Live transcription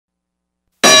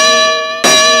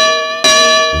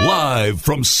Live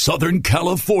from Southern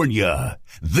California,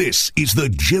 this is the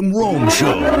Jim Rome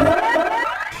Show.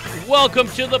 Welcome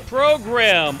to the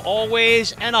program.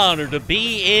 Always an honor to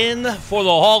be in for the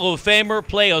Hall of Famer,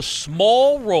 play a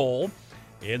small role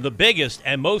in the biggest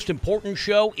and most important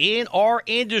show in our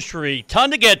industry. Ton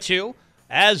to get to.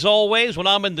 As always, when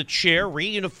I'm in the chair,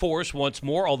 reinforce once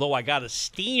more, although I got a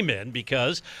steam in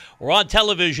because we're on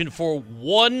television for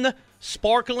one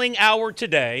sparkling hour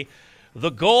today.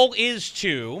 The goal is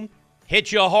to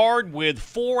hit you hard with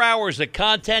 4 hours of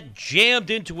content jammed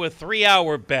into a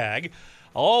 3-hour bag.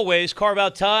 I'll always carve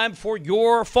out time for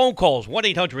your phone calls,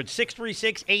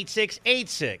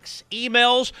 1-800-636-8686.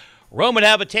 Emails,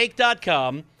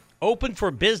 romeandhaveatake.com. Open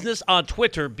for business on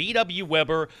Twitter, BW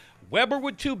Weber, Weber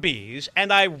with 2 B's.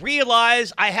 And I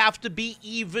realize I have to be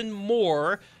even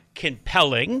more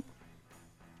compelling,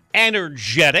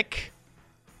 energetic,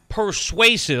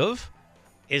 persuasive.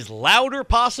 Is louder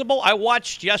possible? I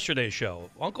watched yesterday's show.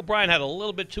 Uncle Brian had a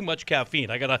little bit too much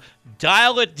caffeine. I got to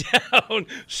dial it down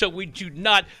so we do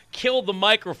not kill the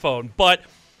microphone. But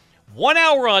 1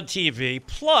 hour on TV,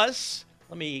 plus,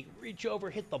 let me reach over,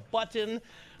 hit the button.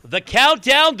 The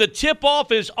countdown, the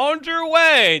tip-off is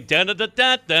underway.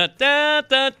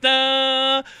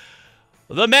 Da-da-da-da-da-da-da-da.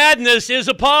 The madness is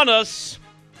upon us.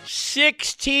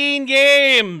 16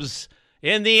 games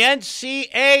in the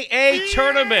NCAA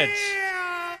tournament.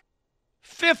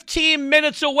 15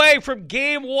 minutes away from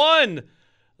Game 1.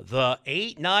 The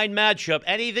 8-9 matchup.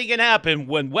 Anything can happen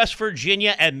when West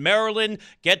Virginia and Maryland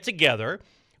get together.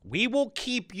 We will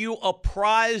keep you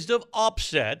apprised of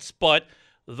upsets, but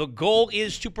the goal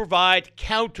is to provide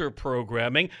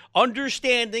counter-programming,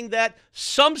 understanding that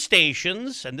some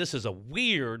stations, and this is a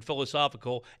weird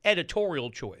philosophical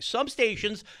editorial choice, some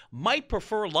stations might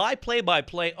prefer live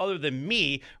play-by-play other than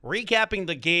me recapping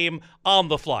the game on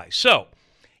the fly. So,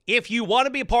 if you want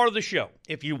to be a part of the show,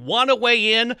 if you want to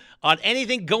weigh in on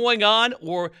anything going on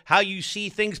or how you see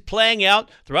things playing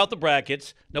out throughout the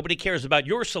brackets, nobody cares about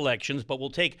your selections, but we'll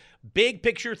take big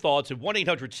picture thoughts at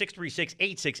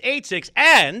 1-800-636-8686.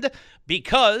 And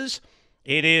because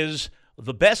it is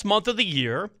the best month of the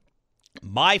year,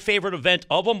 my favorite event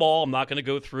of them all, I'm not going to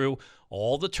go through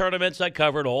all the tournaments I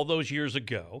covered all those years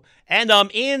ago, and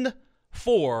I'm in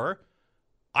for,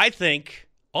 I think,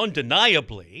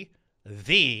 undeniably,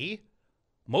 the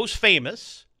most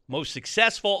famous, most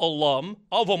successful alum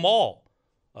of them all,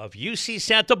 of UC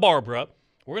Santa Barbara.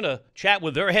 We're going to chat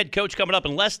with their head coach coming up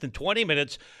in less than 20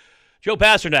 minutes. Joe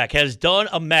Pasternak has done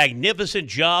a magnificent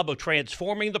job of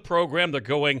transforming the program. They're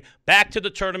going back to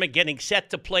the tournament, getting set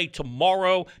to play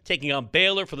tomorrow, taking on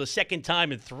Baylor for the second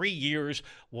time in 3 years.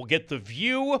 We'll get the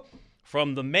view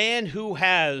from the man who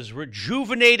has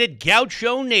rejuvenated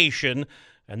Gaucho Nation,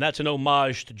 and that's an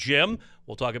homage to Jim.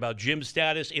 We'll talk about Jim's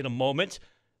status in a moment.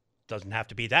 Doesn't have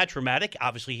to be that dramatic.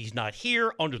 Obviously, he's not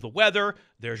here, under the weather.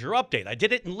 There's your update. I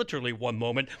did it in literally 1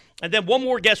 moment. And then one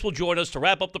more guest will join us to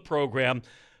wrap up the program.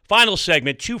 Final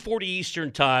segment, 2:40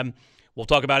 Eastern Time. We'll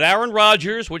talk about Aaron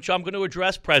Rodgers, which I'm going to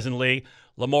address presently.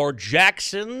 Lamar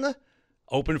Jackson,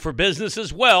 open for business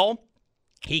as well.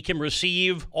 He can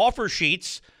receive offer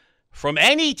sheets from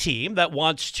any team that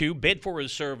wants to bid for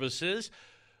his services.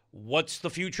 What's the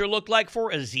future look like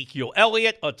for Ezekiel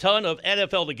Elliott? A ton of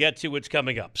NFL to get to. It's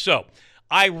coming up. So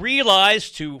I realize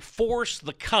to force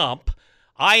the comp,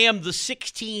 I am the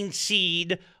 16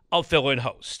 seed of fill-in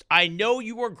host. I know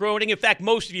you are groaning. In fact,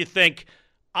 most of you think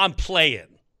I'm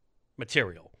playing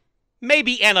material.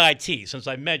 Maybe NIT, since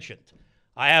I mentioned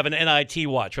I have an NIT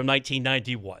watch from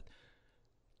 1991.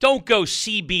 Don't go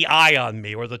CBI on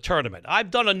me or the tournament.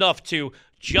 I've done enough to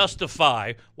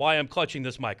justify why I'm clutching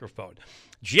this microphone.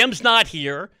 Jim's not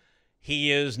here.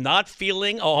 He is not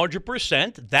feeling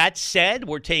 100%. That said,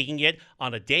 we're taking it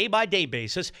on a day-by-day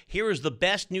basis. Here is the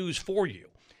best news for you.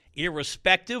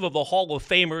 Irrespective of the Hall of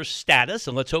Famer's status,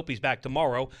 and let's hope he's back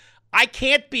tomorrow, I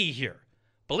can't be here.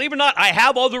 Believe it or not, I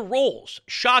have other roles.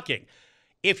 Shocking.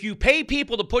 If you pay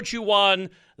people to put you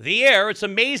on the air, it's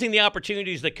amazing the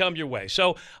opportunities that come your way.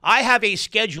 So I have a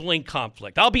scheduling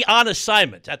conflict. I'll be on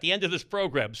assignment at the end of this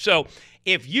program. So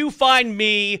if you find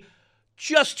me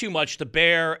just too much to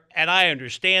bear, and I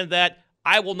understand that,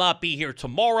 I will not be here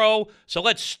tomorrow. So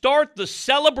let's start the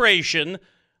celebration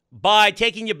by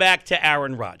taking you back to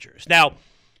Aaron Rodgers. Now,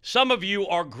 some of you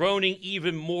are groaning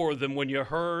even more than when you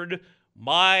heard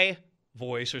my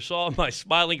voice or saw my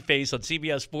smiling face on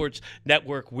CBS Sports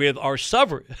Network with our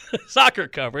soccer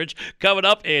coverage coming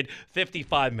up in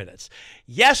 55 minutes.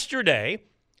 Yesterday,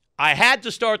 I had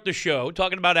to start the show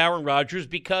talking about Aaron Rodgers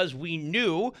because we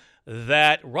knew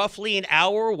that roughly an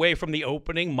hour away from the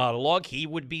opening monologue, he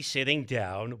would be sitting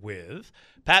down with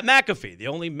Pat McAfee, the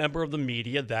only member of the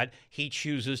media that he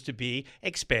chooses to be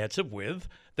expansive with.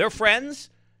 They're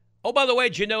friends. Oh, by the way,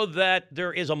 did you know that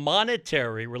there is a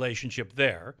monetary relationship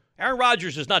there? Aaron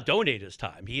Rodgers does not donate his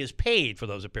time. He is paid for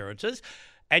those appearances,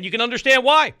 and you can understand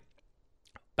why.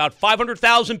 About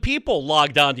 500,000 people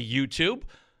logged on to YouTube.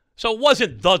 So it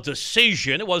wasn't the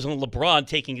decision. It wasn't LeBron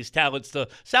taking his talents to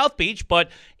South Beach, but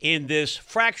in this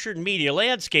fractured media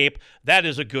landscape, that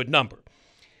is a good number.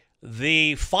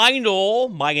 The final,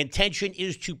 my intention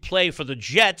is to play for the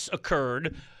Jets,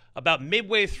 occurred about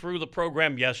midway through the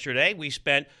program yesterday. We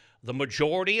spent the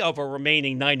majority of our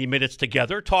remaining 90 minutes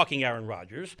together talking Aaron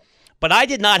Rodgers, but I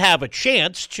did not have a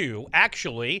chance to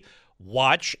actually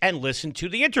watch and listen to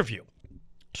the interview.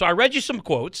 So I read you some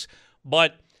quotes,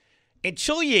 but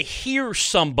until you hear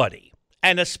somebody,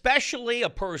 and especially a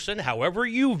person, however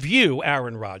you view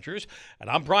Aaron Rodgers, and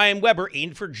I'm Brian Weber,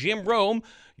 in for Jim Rome,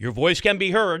 your voice can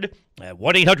be heard at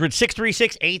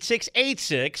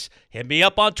 1-800-636-8686. Hit me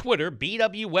up on Twitter,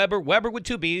 BW Weber, Weber with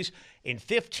two B's. In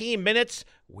 15 minutes,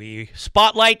 we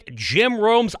spotlight Jim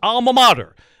Rome's alma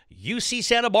mater. UC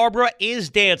Santa Barbara is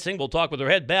dancing. We'll talk with their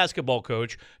head basketball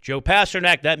coach, Joe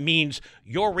Pasternak. That means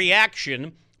your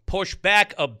reaction push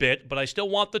back a bit, but I still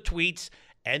want the tweets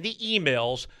and the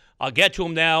emails. I'll get to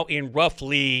them now in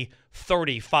roughly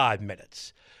 35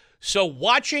 minutes. So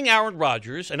watching Aaron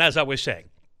Rodgers, and as I was saying,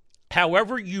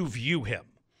 however you view him,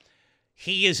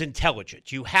 he is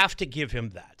intelligent. You have to give him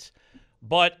that.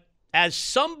 But as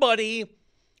somebody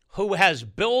who has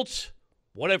built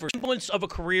whatever semblance of a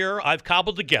career I've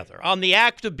cobbled together on the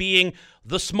act of being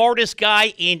the smartest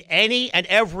guy in any and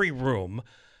every room,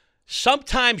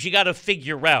 sometimes you got to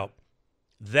figure out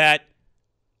that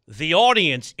the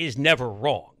audience is never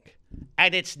wrong.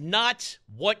 And it's not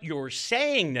what you're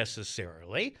saying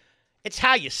necessarily. It's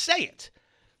how you say it.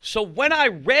 So when I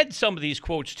read some of these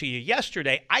quotes to you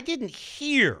yesterday, I didn't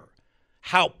hear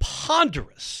how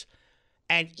ponderous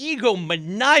and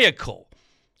egomaniacal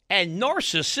and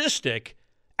narcissistic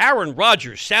Aaron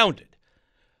Rodgers sounded.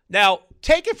 Now,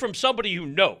 take it from somebody who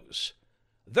knows.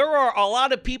 There are a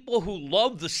lot of people who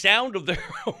love the sound of their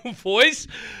own voice.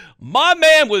 My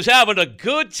man was having a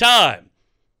good time,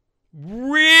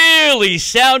 really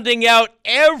sounding out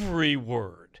every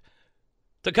word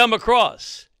to come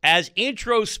across as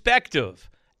introspective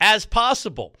as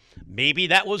possible. Maybe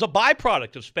that was a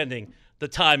byproduct of spending the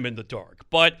time in the dark.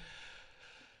 But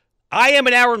I am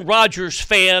an Aaron Rodgers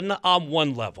fan on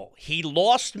one level. He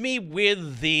lost me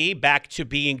with the back to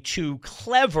being too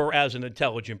clever as an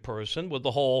intelligent person with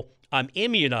the whole I'm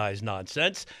immunized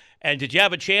nonsense. And did you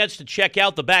have a chance to check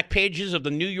out the back pages of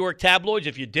the New York tabloids?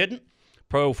 If you didn't,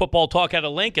 Pro Football Talk had a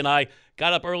link, and I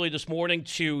got up early this morning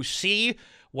to see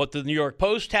what the New York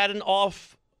Post had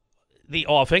the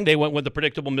offing. They went with the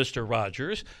predictable Mr.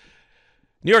 Rodgers.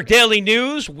 New York Daily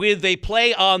News with a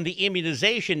play on the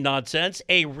immunization nonsense,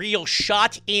 a real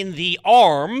shot in the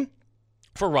arm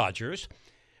for Rodgers.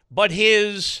 But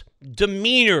his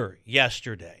demeanor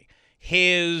yesterday,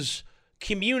 his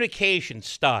communication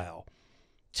style,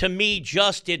 to me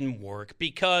just didn't work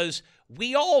because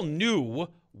we all knew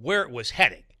where it was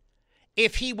heading.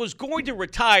 If he was going to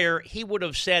retire, he would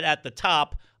have said at the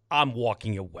top, I'm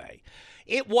walking away.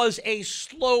 It was a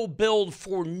slow build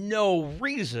for no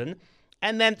reason.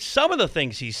 And then some of the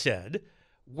things he said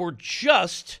were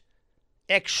just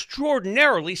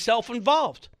extraordinarily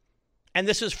self-involved. And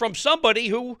this is from somebody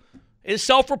who is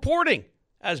self-reporting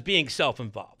as being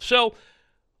self-involved. So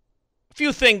a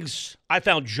few things I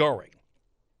found jarring.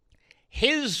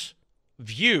 His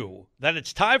view that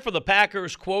it's time for the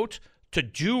Packers, quote, to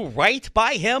do right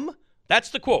by him. That's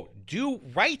the quote, do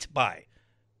right by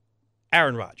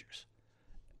Aaron Rodgers.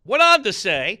 Went on to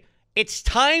say, it's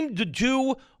time to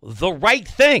do the right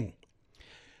thing.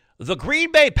 The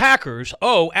Green Bay Packers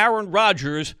owe Aaron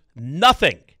Rodgers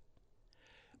nothing.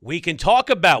 We can talk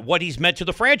about what he's meant to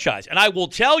the franchise, and I will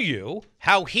tell you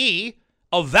how he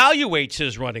evaluates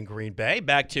his run in Green Bay,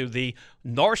 back to the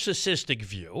narcissistic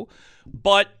view,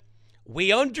 but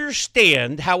we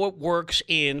understand how it works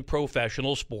in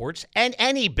professional sports and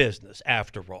any business,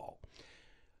 after all.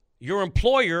 Your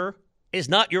employer is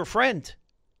not your friend.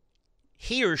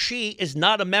 He or she is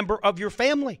not a member of your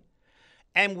family.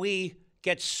 And we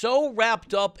get so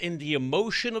wrapped up in the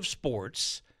emotion of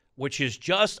sports, which is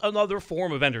just another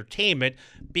form of entertainment,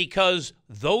 because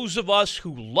those of us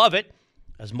who love it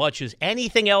as much as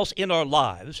anything else in our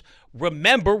lives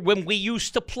remember when we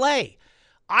used to play.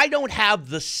 I don't have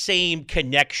the same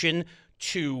connection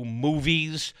to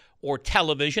movies or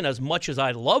television as much as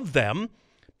I love them,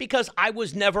 because I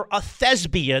was never a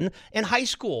thespian in high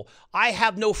school. I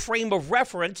have no frame of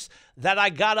reference that I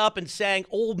got up and sang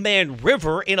Old Man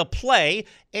River in a play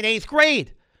in 8th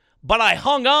grade. But I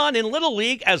hung on in Little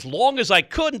League as long as I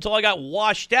could until I got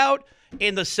washed out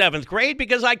in the 7th grade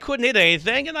because I couldn't hit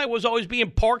anything and I was always being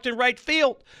parked in right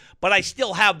field. But I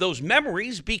still have those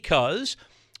memories because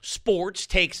sports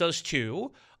takes us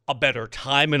to a better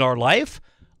time in our life,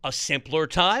 a simpler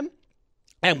time,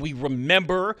 and we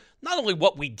remember not only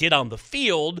what we did on the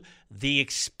field, the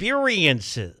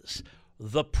experiences,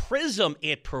 the prism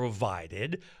it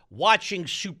provided, watching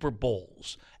Super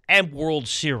Bowls and World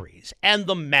Series and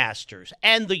the Masters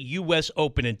and the U.S.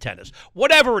 Open in tennis,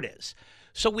 whatever it is.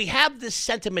 So we have this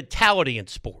sentimentality in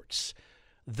sports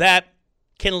that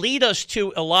can lead us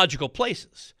to illogical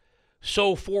places.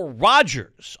 So for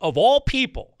Rodgers, of all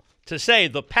people, to say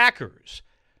the Packers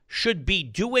should be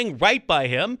doing right by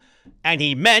him, and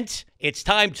he meant it's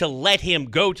time to let him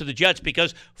go to the Jets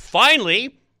because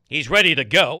finally he's ready to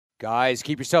go. Guys,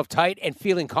 keep yourself tight and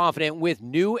feeling confident with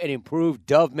new and improved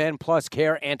Dove Men Plus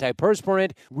Care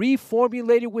Antiperspirant,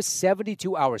 reformulated with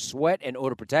 72-hour sweat and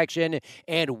odor protection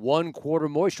and 1/4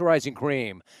 moisturizing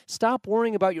cream. Stop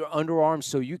worrying about your underarms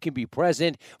so you can be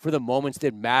present for the moments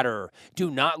that matter. Do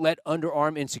not let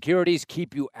underarm insecurities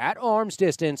keep you at arm's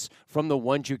distance from the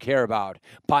ones you care about.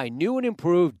 Buy new and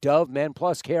improved Dove Men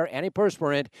Plus Care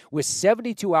Antiperspirant with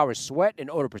 72-hour sweat and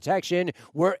odor protection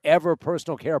wherever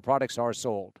personal care products are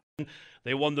sold.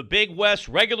 They won the Big West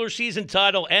regular season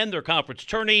title and their conference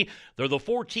tourney. They're the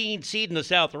 14 seed in the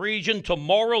South region.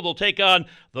 Tomorrow they'll take on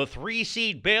the 3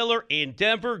 seed Baylor in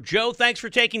Denver. Joe, thanks for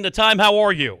taking the time. How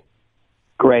are you?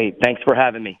 Great. Thanks for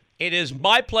having me. It is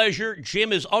my pleasure.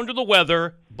 Jim is under the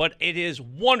weather, but it is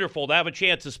wonderful to have a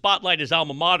chance to spotlight his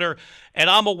alma mater. And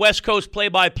I'm a West Coast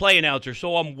play-by-play announcer,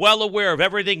 so I'm well aware of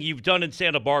everything you've done in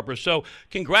Santa Barbara. So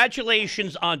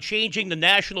congratulations on changing the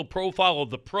national profile of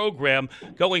the program,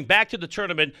 going back to the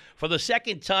tournament for the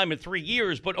second time in 3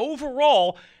 years. But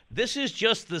overall, this is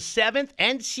just the 7th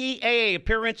NCAA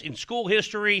appearance in school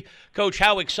history. Coach,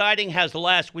 how exciting has the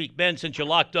last week been since you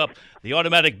locked up the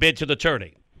automatic bid to the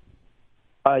tourney?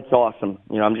 It's awesome.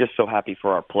 I'm just so happy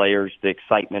for our players, the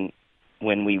excitement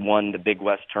when we won the Big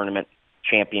West Tournament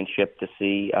championship to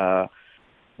see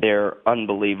their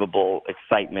unbelievable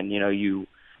excitement. You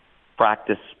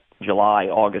practice July,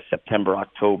 August, September,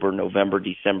 October, November,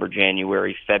 December,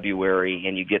 January, February,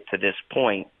 and you get to this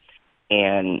point,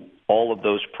 and all of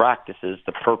those practices,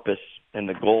 the purpose and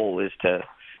the goal is to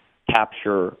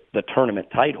capture the tournament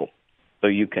title so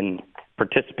you can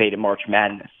participate in March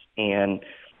Madness. And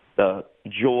the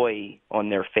joy on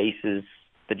their faces,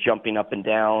 the jumping up and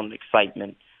down,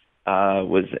 excitement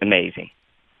was amazing.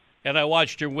 And I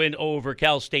watched your win over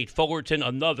Cal State Fullerton,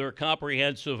 another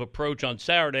comprehensive approach on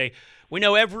Saturday. We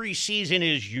know every season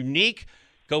is unique.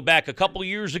 Go back a couple of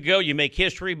years ago, you make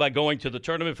history by going to the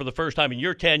tournament for the first time in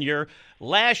your tenure.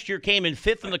 Last year came in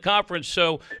 5th in the conference.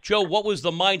 So, Joe, what was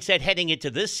the mindset heading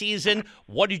into this season?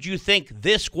 What did you think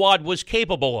this squad was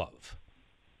capable of?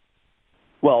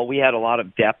 Well, we had a lot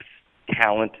of depth,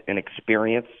 talent, and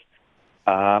experience.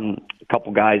 A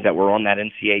couple guys that were on that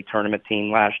NCAA tournament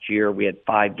team last year. We had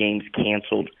 5 games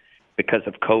canceled because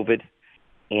of COVID,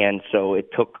 and so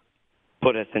it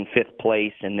put us in 5th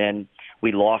place, and then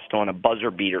we lost on a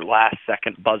buzzer beater,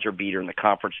 last-second buzzer beater in the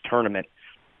conference tournament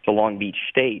to Long Beach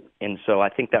State. And so I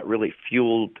think that really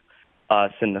fueled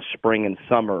us in the spring and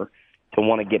summer to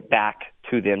want to get back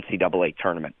to the NCAA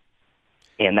tournament.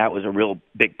 And that was a real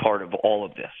big part of all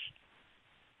of this.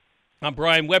 I'm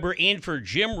Brian Weber in for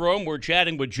Jim Rome. We're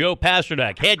chatting with Joe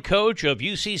Pasternak, head coach of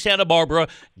UC Santa Barbara,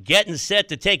 getting set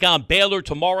to take on Baylor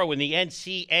tomorrow in the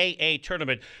NCAA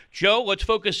tournament. Joe, let's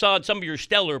focus on some of your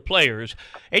stellar players.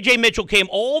 A.J. Mitchell came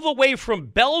all the way from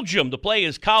Belgium to play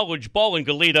his college ball in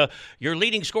Goleta. Your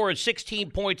leading scorer at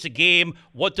 16 points a game.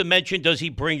 What dimension does he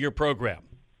bring your program?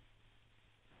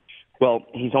 Well,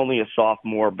 he's only a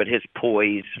sophomore, but his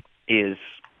poise is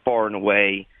far and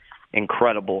away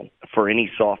incredible for any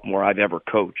sophomore I've ever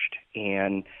coached.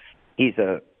 And he's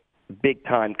a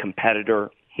big-time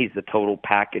competitor. He's the total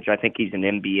package. I think he's an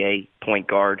NBA point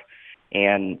guard,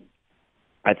 and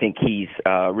I think he's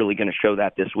really going to show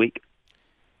that this week.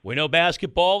 We know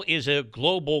basketball is a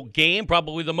global game,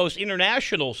 probably the most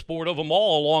international sport of them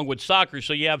all, along with soccer.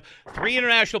 So you have 3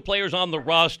 international players on the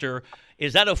roster.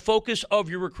 Is that a focus of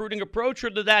your recruiting approach, or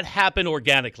did that happen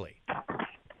organically?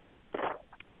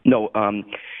 No,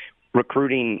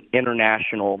 recruiting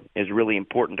international is really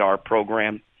important to our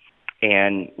program,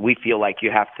 and we feel like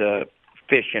you have to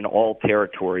fish in all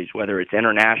territories, whether it's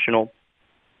international,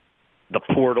 the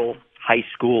portal, high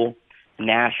school,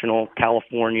 national,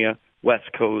 California,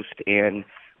 West Coast, and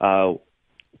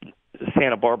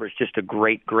Santa Barbara is just a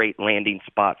great, great landing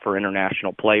spot for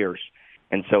international players.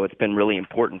 And so it's been really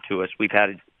important to us. We've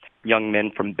had young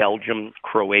men from Belgium,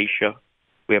 Croatia.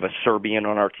 We have a Serbian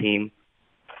on our team,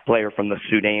 player from the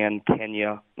Sudan,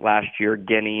 Kenya last year,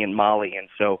 Guinea, and Mali. And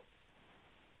so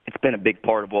it's been a big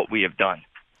part of what we have done.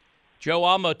 Joe,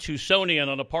 I'm a Tucsonian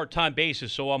on a part-time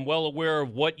basis, so I'm well aware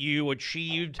of what you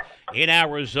achieved in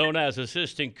Arizona as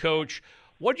assistant coach.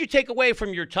 What did you take away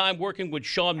from your time working with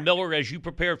Sean Miller as you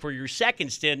prepared for your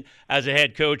second stint as a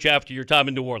head coach after your time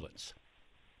in New Orleans?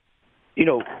 You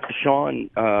know, Sean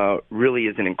really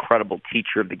is an incredible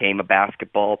teacher of the game of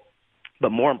basketball,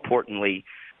 but more importantly,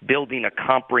 building a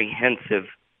comprehensive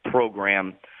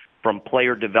program from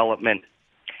player development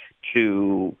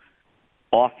to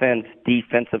offense,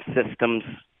 defensive systems,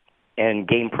 and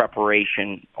game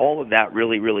preparation. All of that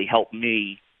really, really helped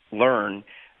me learn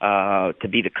to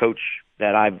be the coach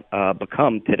that I've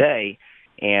become today,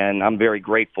 and I'm very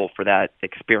grateful for that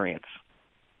experience.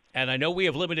 And I know we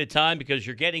have limited time because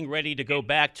you're getting ready to go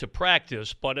back to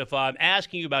practice, but if I'm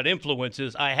asking you about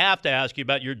influences, I have to ask you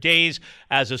about your days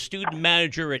as a student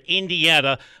manager at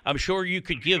Indiana. I'm sure you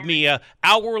could give me an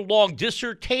hour-long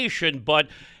dissertation, but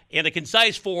in a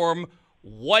concise form,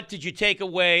 what did you take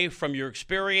away from your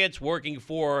experience working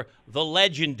for the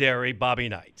legendary Bobby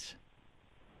Knight?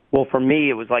 Well, for me,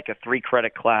 it was like a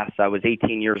 3-credit class. I was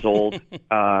 18 years old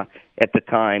at the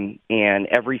time, and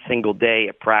every single day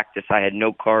at practice, I had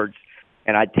note cards,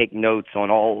 and I'd take notes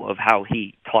on all of how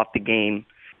he taught the game,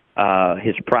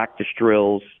 his practice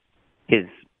drills, his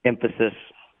emphasis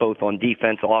both on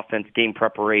defense, offense, game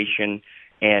preparation,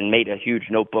 and made a huge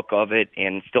notebook of it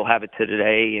and still have it to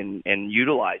today and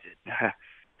utilize it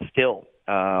still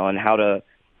on how to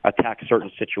attack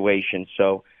certain situations.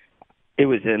 So it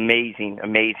was an amazing,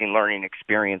 amazing learning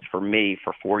experience for me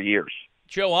for 4 years.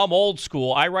 Joe, I'm old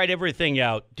school. I write everything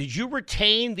out. Did you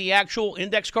retain the actual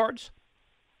index cards?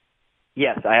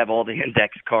 Yes, I have all the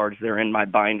index cards. They're in my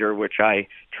binder, which I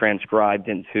transcribed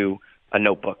into a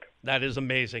notebook. That is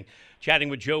amazing. Chatting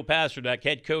with Joe Pasternak,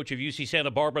 head coach of UC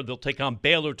Santa Barbara. They'll take on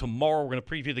Baylor tomorrow. We're going to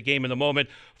preview the game in a moment.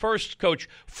 First, Coach,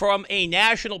 from a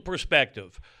national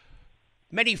perspective,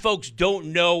 many folks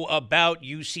don't know about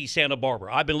UC Santa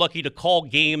Barbara. I've been lucky to call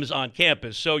games on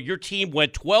campus. So your team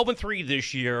went 12-3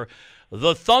 this year.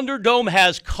 The Thunderdome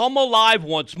has come alive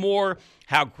once more.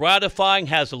 How gratifying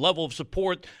has the level of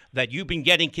support that you've been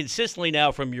getting consistently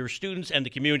now from your students and the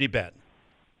community been?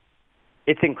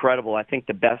 It's incredible. I think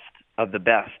the best of the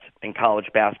best in college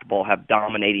basketball have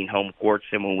dominating home courts.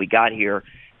 And when we got here,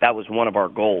 that was one of our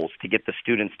goals, to get the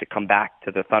students to come back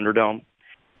to the Thunderdome.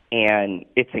 And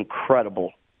it's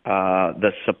incredible,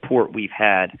 the support we've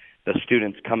had, the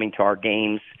students coming to our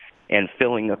games and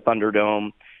filling the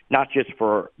Thunderdome, not just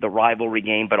for the rivalry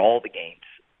game, but all the games.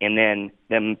 And then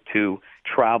them to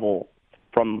travel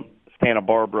from Santa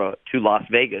Barbara to Las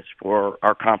Vegas for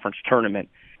our conference tournament.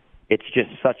 It's just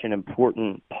such an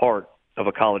important part of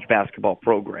a college basketball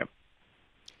program.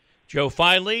 Joe,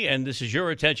 finally, and this is your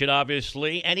attention,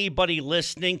 obviously, anybody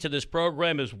listening to this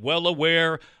program is well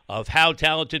aware of how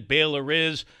talented Baylor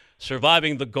is,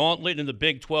 surviving the gauntlet in the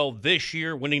Big 12 this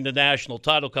year, winning the national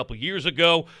title a couple years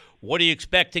ago. What are you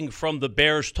expecting from the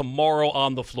Bears tomorrow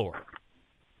on the floor?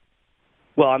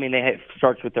 Well, I mean, it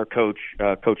starts with their coach.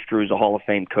 Coach Drew's a Hall of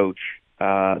Fame coach.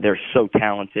 They're so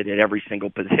talented at every single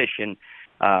position.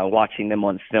 Watching them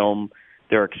on film,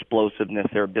 their explosiveness,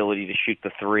 their ability to shoot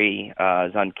the three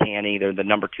is uncanny. They're the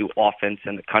number 2 offense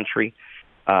in the country.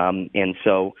 And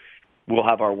so we'll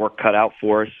have our work cut out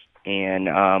for us,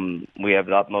 and we have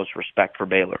the utmost respect for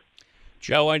Baylor.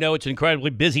 Joe, I know it's an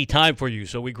incredibly busy time for you,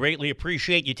 so we greatly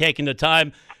appreciate you taking the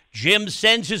time. Jim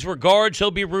sends his regards.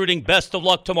 He'll be rooting. Best of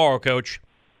luck tomorrow, Coach.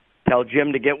 Tell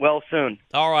Jim to get well soon.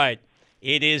 All right.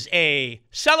 It is a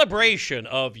celebration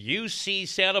of UC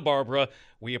Santa Barbara.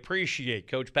 We appreciate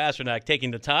Coach Pasternak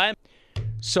taking the time.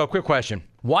 So, quick question.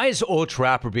 Why is Old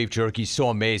Trapper beef jerky so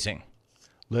amazing?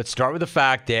 Let's start with the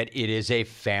fact that it is a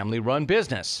family-run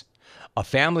business. A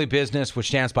family business which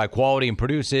stands by quality and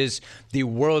produces the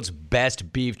world's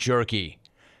best beef jerky.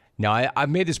 Now, I've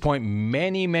made this point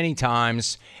many, many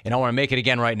times, and I want to make it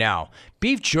again right now.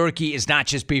 Beef jerky is not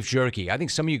just beef jerky. I think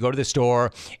some of you go to the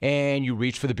store and you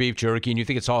reach for the beef jerky and you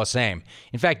think it's all the same.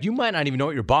 In fact, you might not even know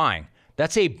what you're buying.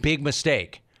 That's a big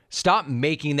mistake. Stop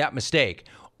making that mistake.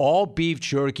 All beef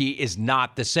jerky is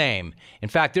not the same. In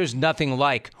fact, there's nothing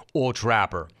like Old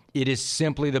Trapper. It is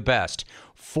simply the best.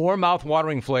 4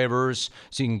 mouth-watering flavors,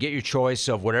 so you can get your choice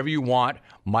of whatever you want.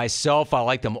 Myself, I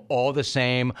like them all the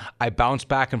same. I bounce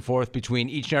back and forth between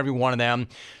each and every one of them,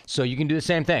 so you can do the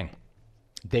same thing.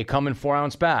 They come in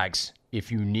 4-ounce bags. If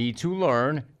you need to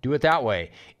learn, do it that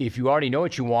way. If you already know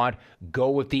what you want, go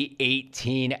with the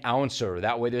 18-ouncer.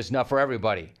 That way there's enough for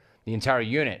everybody, the entire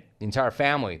unit, the entire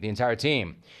family, the entire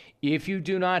team. If you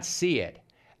do not see it,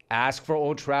 ask for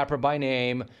Old Trapper by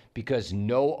name because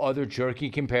no other jerky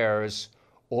compares.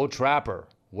 Old Trapper,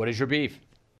 what is your beef?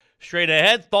 Straight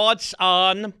ahead, thoughts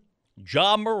on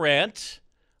Ja Morant.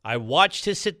 I watched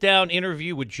his sit-down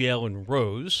interview with Jalen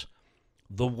Rose.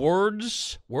 The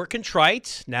words were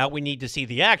contrite. Now we need to see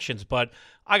the actions, but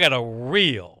I got a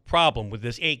real problem with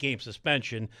this 8-game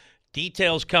suspension.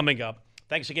 Details coming up.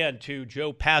 Thanks again to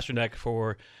Joe Pasternak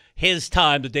for his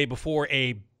time the day before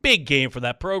a big game for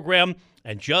that program.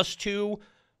 And just to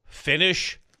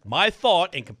finish my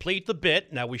thought and complete the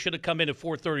bit, now we should have come in at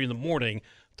 4:30 in the morning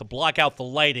to block out the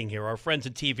lighting here. Our friends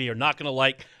at TV are not going to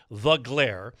like the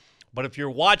glare. But if you're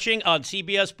watching on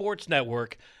CBS Sports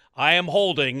Network, I am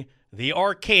holding the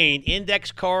Arcane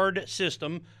index card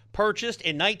system purchased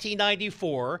in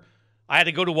 1994. I had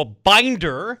to go to a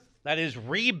binder. That is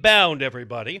Rebound,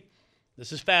 everybody.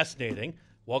 This is fascinating.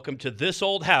 Welcome to This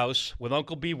Old House with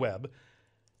Uncle B. Webb.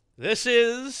 This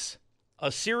is a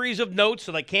series of notes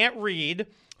that I can't read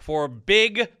for a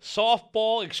big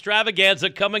softball extravaganza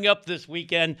coming up this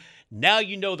weekend. Now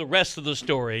you know the rest of the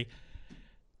story.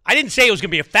 I didn't say it was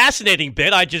going to be a fascinating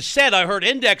bit. I just said I heard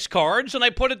index cards and I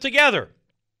put it together.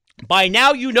 By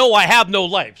now you know I have no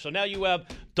life. So now you have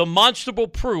demonstrable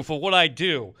proof of what I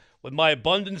do with my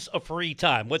abundance of free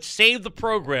time. Let's save the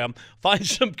program, find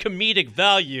some comedic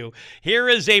value. Here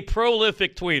is a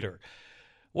prolific tweeter.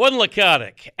 One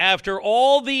laconic. After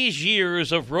all these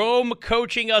years of Rome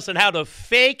coaching us on how to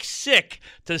fake sick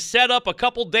to set up a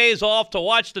couple days off to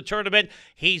watch the tournament,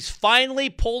 he's finally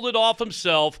pulled it off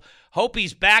himself. Hope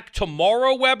he's back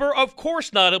tomorrow, Weber. Of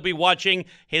course not. He'll be watching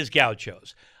his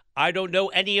Gauchos. I don't know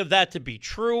any of that to be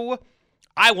true.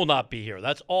 I will not be here.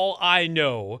 That's all I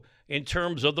know in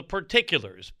terms of the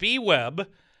particulars. B. Webb,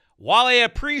 while I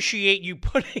appreciate you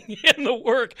putting in the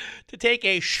work to take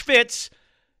a schwitz,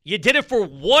 you did it for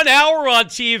 1 hour on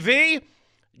TV?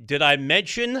 Did I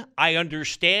mention I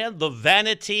understand the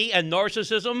vanity and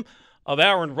narcissism of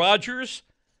Aaron Rodgers?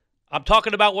 I'm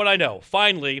talking about what I know.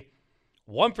 Finally,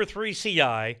 1 for 3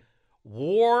 CI,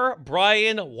 War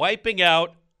Brian wiping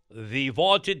out the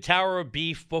vaunted Tower of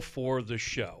Beef before the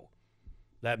show.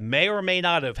 That may or may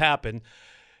not have happened.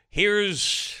 Here's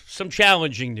some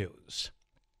challenging news.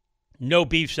 No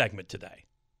beef segment today.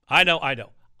 I know.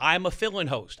 I'm a fill-in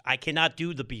host. I cannot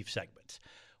do the beef segments.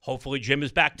 Hopefully Jim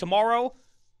is back tomorrow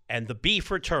and the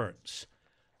beef returns.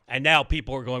 And now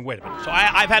people are going, wait a minute. So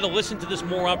I've had to listen to this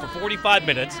moron for 45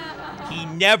 minutes. He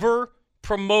never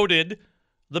promoted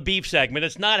the beef segment.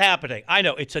 It's not happening. I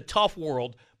know, it's a tough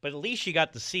world, but at least you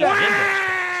got to see the index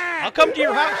cards. I'll come to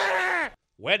your house.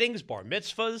 Weddings, bar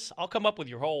mitzvahs. I'll come up with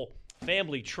your whole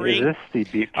family tree. Is this the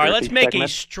beef All right, let's make segment?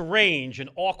 a strange and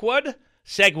awkward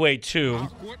segue to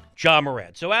Ja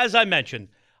Morant. So as I mentioned,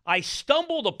 I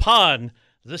stumbled upon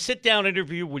the sit-down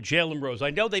interview with Jalen Rose.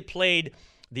 I know they played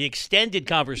the extended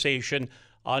conversation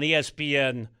on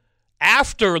ESPN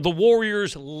after the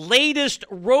Warriors' latest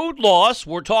road loss.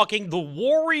 We're talking the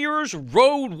Warriors'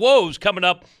 road woes coming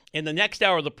up in the next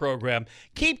hour of the program.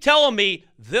 Keep telling me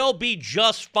they'll be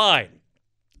just fine.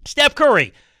 Steph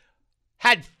Curry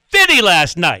had 50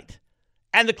 last night,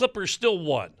 and the Clippers still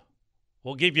won.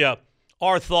 We'll give you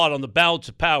our thought on the balance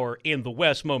of power in the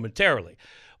West momentarily.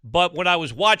 But when I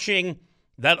was watching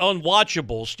that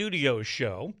unwatchable studio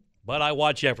show, but I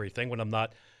watch everything when I'm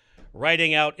not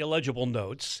writing out illegible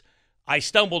notes, I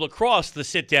stumbled across the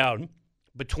sit-down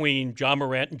between Ja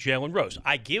Morant and Jalen Rose.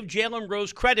 I give Jalen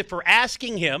Rose credit for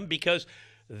asking him because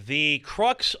the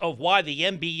crux of why the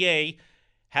NBA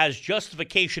has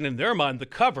justification in their mind, the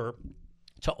cover,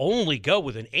 to only go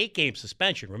with an 8-game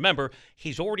suspension. Remember,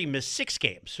 he's already missed 6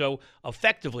 games. So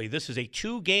effectively, this is a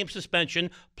 2-game suspension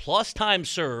plus time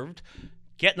served,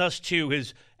 getting us to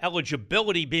his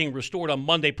eligibility being restored on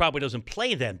Monday. Probably doesn't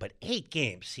play then, but 8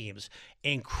 games seems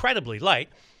incredibly light.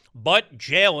 But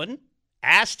Jalen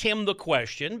asked him the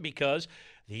question because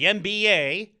the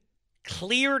NBA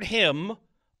cleared him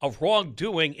of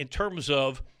wrongdoing in terms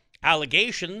of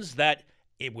allegations that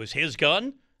it was his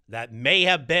gun that may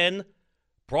have been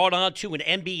brought onto an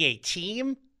NBA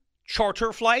team,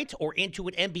 charter flight, or into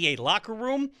an NBA locker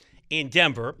room in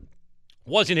Denver.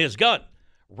 Wasn't his gun.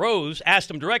 Rose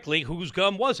asked him directly, whose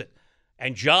gun was it?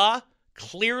 And Ja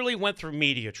clearly went through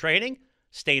media training,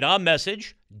 stayed on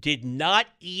message, did not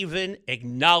even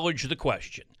acknowledge the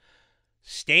question.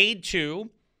 Stayed to,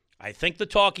 I think, the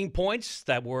talking points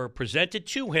that were presented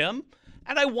to him,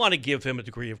 and I want to give him a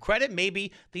degree of credit.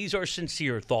 Maybe these are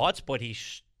sincere thoughts, but he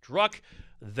struck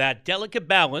that delicate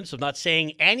balance of not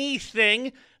saying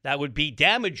anything that would be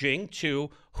damaging to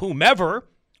whomever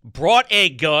brought a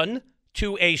gun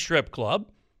to a strip club.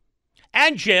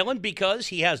 And Jalen, because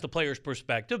he has the player's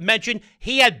perspective, mentioned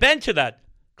he had been to that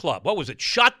club. What was it,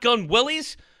 Shotgun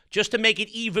Willie's? Just to make it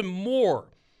even more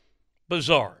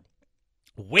bizarre.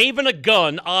 Waving a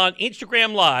gun on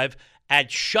Instagram Live at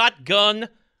Shotgun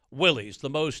Willie's, the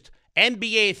most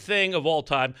NBA thing of all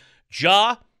time.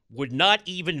 Ja would not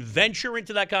even venture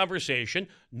into that conversation,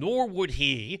 nor would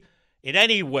he in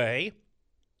any way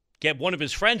get one of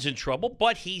his friends in trouble,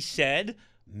 but he said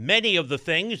many of the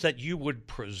things that you would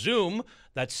presume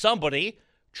that somebody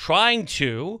trying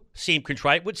to seem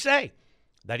contrite would say.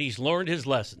 That he's learned his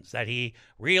lessons, that he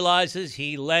realizes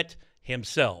he let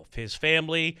himself, his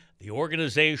family, the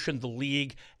organization, the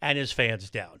league, and his fans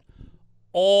down.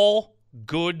 All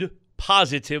good,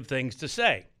 positive things to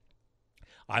say.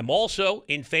 I'm also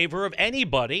in favor of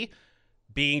anybody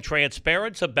being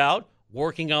transparent about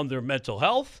working on their mental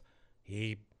health.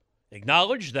 He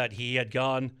acknowledged that he had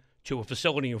gone to a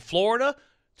facility in Florida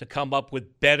to come up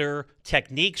with better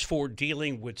techniques for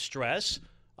dealing with stress.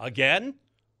 Again,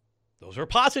 those are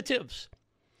positives.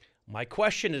 My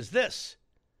question is this.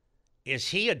 Is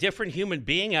he a different human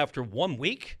being after 1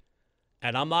 week?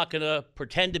 And I'm not going to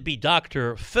pretend to be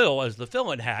Dr. Phil as the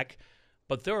fill-in hack,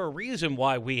 but there are reasons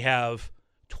why we have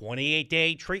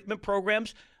 28-day treatment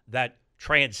programs that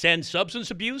transcend substance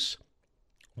abuse.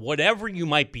 Whatever you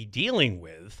might be dealing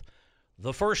with,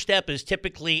 the first step is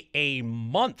typically a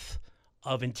month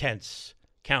of intense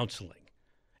counseling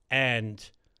and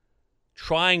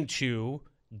trying to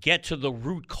get to the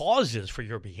root causes for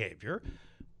your behavior.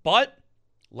 But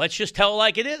let's just tell it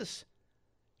like it is.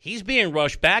 He's being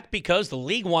rushed back because the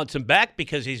league wants him back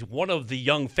because he's one of the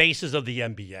young faces of the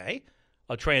NBA,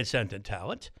 a transcendent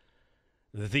talent.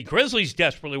 The Grizzlies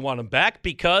desperately want him back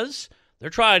because they're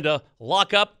trying to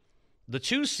lock up the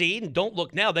 2 seed. And don't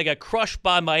look now, they got crushed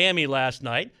by Miami last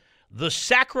night. The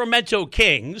Sacramento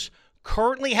Kings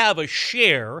currently have a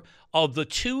share of the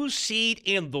 2 seed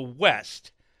in the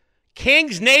West.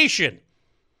 Kings Nation,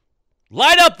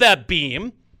 light up that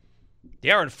beam.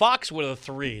 De'Aaron Fox with a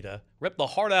 3 to rip the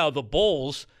heart out of the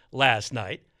Bulls last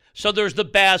night. So there's the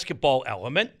basketball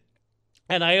element.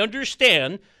 And I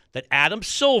understand that Adam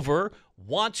Silver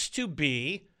wants to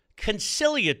be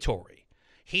conciliatory.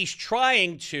 He's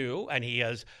trying to, and he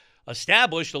has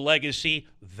established a legacy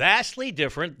vastly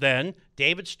different than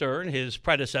David Stern, his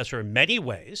predecessor in many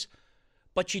ways.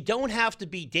 But you don't have to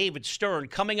be David Stern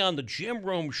coming on the Jim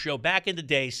Rome show back in the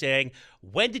day saying,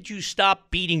 when did you stop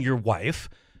beating your wife?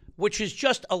 Which is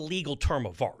just a legal term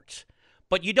of art.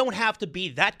 But you don't have to be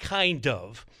that kind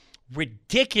of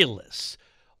ridiculous,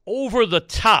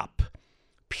 over-the-top,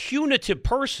 punitive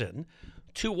person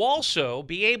to also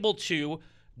be able to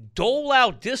dole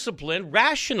out discipline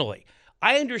rationally.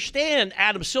 I understand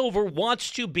Adam Silver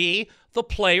wants to be the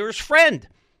player's friend.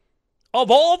 Of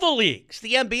all the leagues,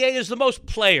 the NBA is the most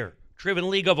player-driven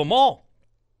league of them all.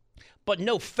 But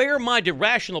no fair-minded,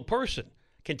 rational person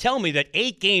can tell me that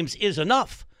 8 games is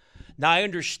enough. Now, I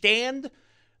understand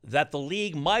that the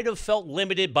league might have felt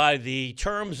limited by the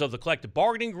terms of the collective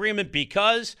bargaining agreement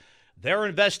because their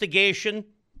investigation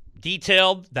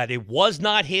detailed that it was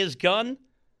not his gun.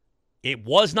 It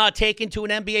was not taken to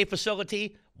an NBA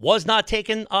facility, was not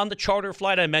taken on the charter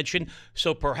flight I mentioned.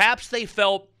 So perhaps they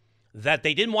felt that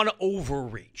they didn't want to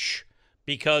overreach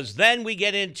because then we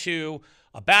get into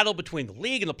a battle between the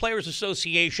league and the Players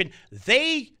Association.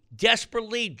 They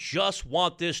desperately just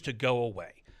want this to go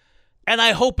away. And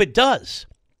I hope it does.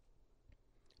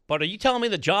 But are you telling me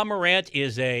that John Morant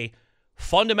is a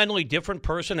fundamentally different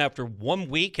person after 1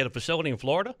 week at a facility in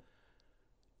Florida?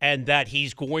 And that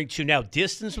he's going to now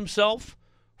distance himself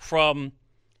from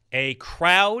a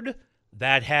crowd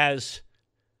that has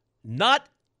not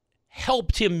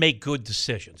helped him make good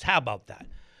decisions? How about that?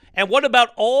 And what about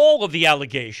all of the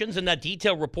allegations in that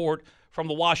detailed report from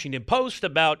the Washington Post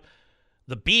about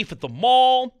the beef at the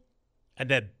mall and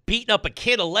then beating up a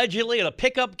kid allegedly at a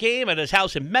pickup game at his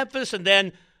house in Memphis and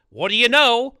then, what do you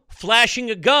know,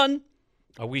 flashing a gun?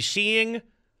 Are we seeing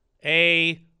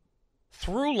a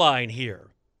through line here?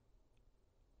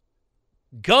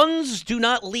 Guns do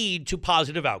not lead to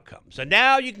positive outcomes. And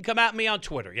now you can come at me on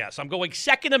Twitter. Yes, I'm going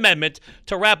Second Amendment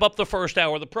to wrap up the first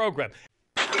hour of the program.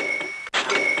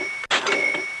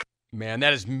 Man,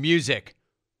 that is music.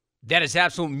 That is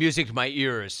absolute music to my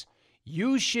ears.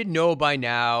 You should know by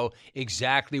now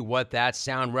exactly what that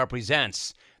sound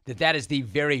represents. That is the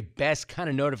very best kind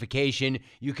of notification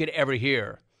you could ever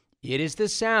hear. It is the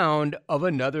sound of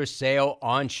another sale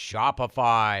on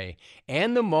Shopify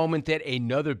and the moment that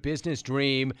another business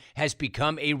dream has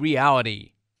become a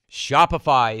reality.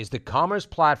 Shopify is the commerce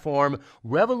platform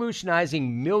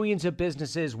revolutionizing millions of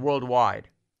businesses worldwide.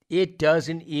 It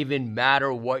doesn't even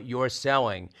matter what you're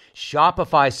selling.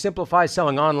 Shopify simplifies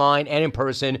selling online and in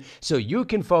person so you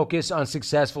can focus on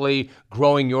successfully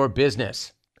growing your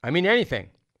business. I mean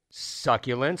anything.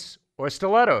 Succulents or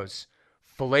stilettos,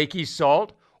 flaky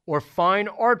salt or fine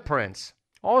art prints.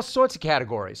 All sorts of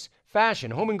categories. Fashion,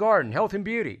 home and garden, health and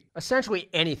beauty. Essentially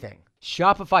anything.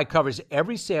 Shopify covers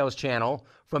every sales channel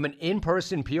from an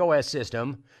in-person POS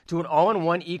system to an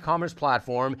all-in-one e-commerce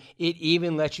platform. It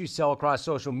even lets you sell across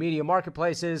social media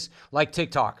marketplaces like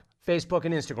TikTok, Facebook,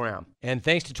 and Instagram. And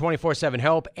thanks to 24/7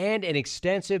 help and an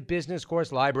extensive business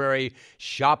course library,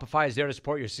 Shopify is there to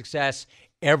support your success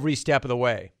every step of the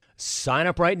way. Sign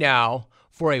up right now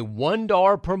for a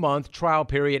 $1 per month trial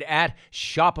period at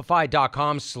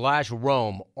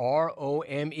shopify.com/Rome,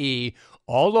 R-O-M-E,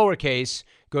 all lowercase.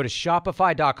 Go to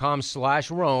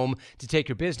shopify.com/Rome to take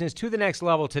your business to the next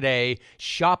level today.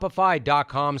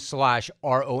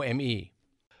 Shopify.com/ROME.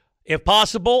 If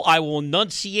possible, I will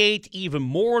enunciate even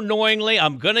more annoyingly.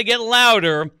 I'm going to get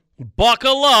louder.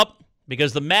 Buckle up,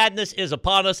 because the madness is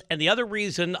upon us. And the other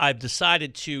reason I've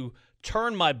decided to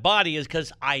turn my body is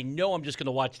because I know I'm just going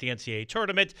to watch the NCAA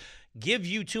tournament, give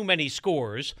you too many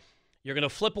scores. You're going to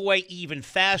flip away even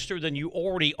faster than you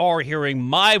already are hearing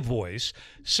my voice.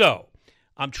 So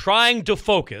I'm trying to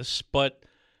focus, but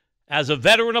as a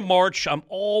veteran of March, I'm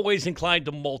always inclined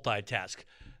to multitask.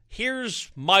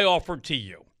 Here's my offer to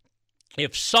you.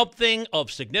 If something of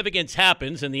significance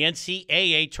happens in the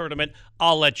NCAA tournament,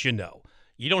 I'll let you know.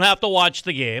 You don't have to watch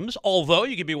the games, although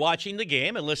you could be watching the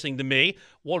game and listening to me.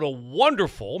 What a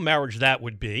wonderful marriage that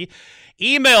would be.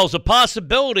 Email's a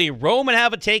possibility,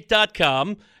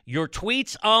 romeandhaveatake.com. Your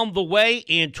tweets on the way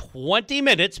in 20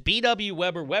 minutes. B.W.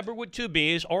 Weber, Weber with two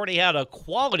B's, already had a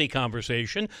quality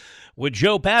conversation with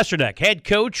Joe Pasternak, head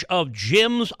coach of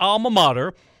Jim's alma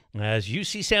mater, as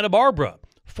UC Santa Barbara.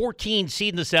 14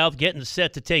 seed in the South, getting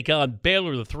set to take on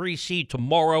Baylor, the 3 seed,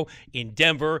 tomorrow in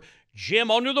Denver. Jim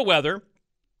under the weather.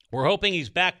 We're hoping he's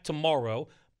back tomorrow.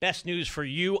 Best news for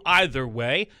you either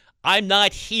way. I'm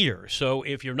not here, so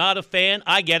if you're not a fan,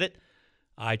 I get it.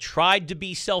 I tried to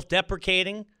be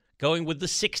self-deprecating, going with the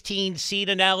 16 seed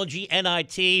analogy,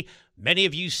 NIT. Many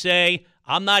of you say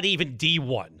I'm not even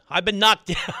D1. I've been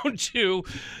knocked down to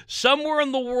somewhere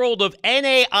in the world of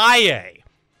NAIA.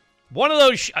 One of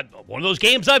those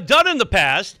games I've done in the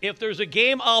past. If there's a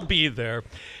game, I'll be there.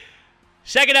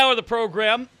 Second hour of the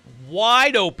program,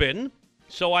 wide open.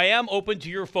 So I am open to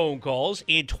your phone calls.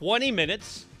 In 20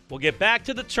 minutes, we'll get back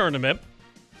to the tournament.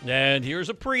 And here's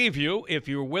a preview. If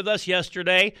you were with us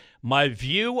yesterday, my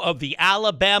view of the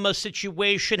Alabama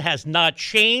situation has not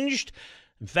changed.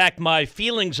 In fact, my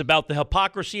feelings about the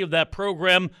hypocrisy of that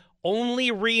program only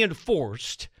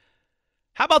reinforced.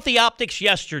 How about the optics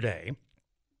yesterday?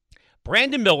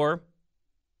 Brandon Miller,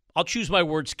 I'll choose my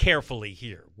words carefully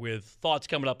here with thoughts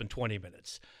coming up in 20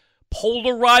 minutes.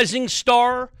 Polarizing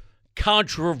star,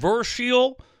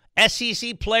 controversial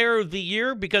SEC Player of the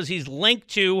Year because he's linked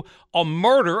to a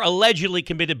murder allegedly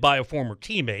committed by a former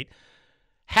teammate,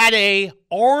 had a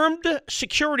armed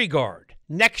security guard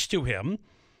next to him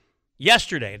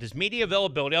yesterday at his media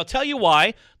availability. I'll tell you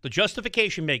why. The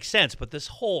justification makes sense, but this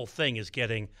whole thing is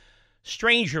getting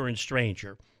stranger and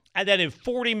stranger. And then in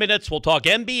 40 minutes, we'll talk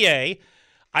NBA.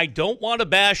 I don't want to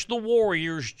bash the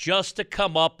Warriors just to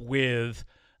come up with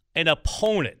an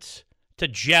opponent to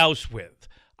joust with.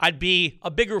 I'd be a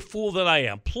bigger fool than I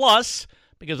am. Plus,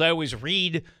 because I always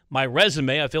read my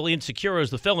resume, I feel insecure as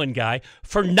the fill-in guy.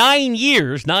 For 9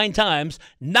 years, 9 times,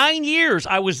 9 years,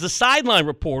 I was the sideline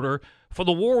reporter for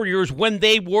the Warriors when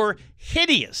they were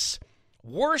hideous.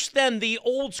 Worse than the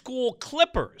old-school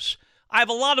Clippers. I have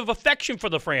a lot of affection for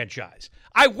the franchise.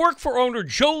 I worked for owner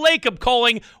Joe Lacob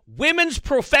calling women's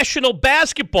professional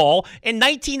basketball in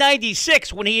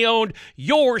 1996 when he owned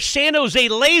your San Jose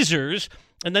Lasers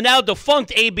and the now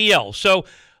defunct ABL. So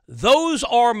those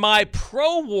are my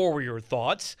pro-Warrior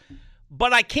thoughts,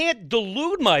 but I can't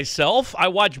delude myself. I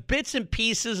watch bits and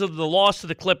pieces of the loss to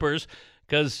the Clippers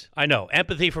because I know,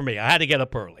 empathy for me. I had to get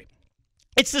up early.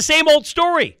 It's the same old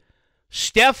story.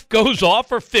 Steph goes off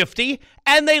for 50,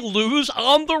 and they lose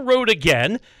on the road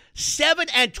again.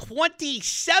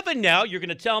 7-27 now. You're going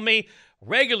to tell me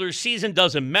regular season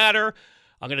doesn't matter.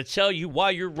 I'm going to tell you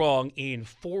why you're wrong in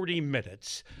 40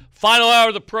 minutes. Final hour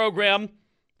of the program.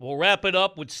 We'll wrap it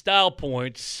up with style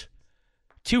points.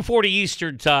 2:40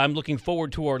 Eastern time. Looking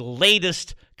forward to our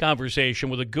latest conversation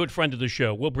with a good friend of the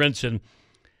show, Will Brinson.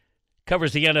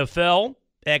 covers the NFL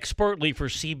expertly for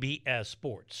CBS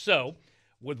Sports. So,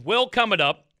 with Will coming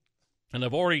up, and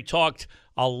I've already talked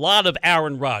a lot of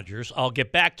Aaron Rodgers, I'll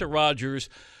get back to Rodgers.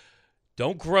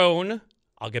 Don't groan.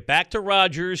 I'll get back to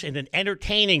Rodgers in an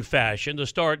entertaining fashion to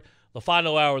start the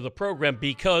final hour of the program,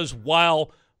 because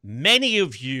while many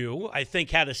of you, I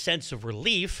think, had a sense of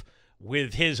relief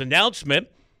with his announcement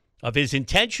of his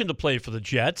intention to play for the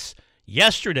Jets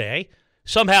yesterday,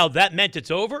 somehow that meant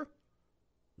it's over.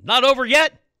 Not over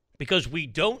yet, because we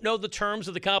don't know the terms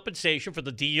of the compensation for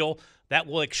the deal that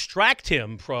will extract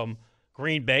him from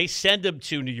Green Bay, send him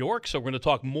to New York. So we're going to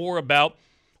talk more about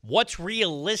what's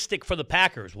realistic for the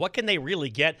Packers. What can they really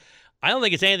get? I don't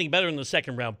think it's anything better than the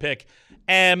second-round pick.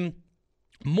 And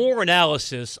more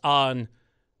analysis on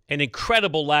an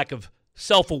incredible lack of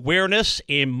self-awareness,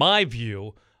 in my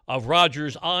view, of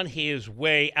Rodgers on his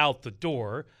way out the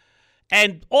door.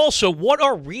 And also, what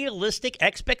are realistic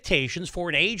expectations for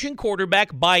an aging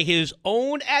quarterback by his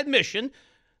own admission,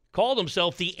 called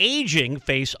himself the aging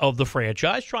face of the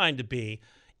franchise, trying to be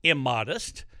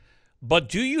immodest. But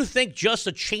do you think just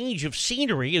a change of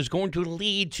scenery is going to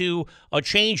lead to a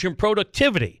change in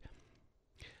productivity?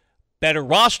 Better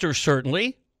roster,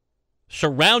 certainly,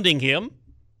 surrounding him,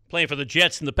 playing for the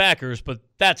Jets and the Packers, but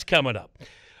that's coming up.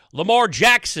 Lamar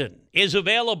Jackson is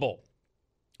available.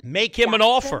 Make him an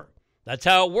offer. That's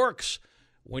how it works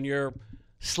when you're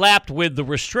slapped with the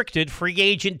restricted free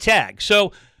agent tag.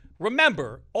 So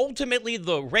remember, ultimately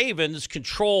the Ravens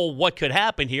control what could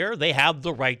happen here. They have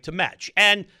the right to match.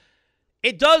 And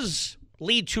it does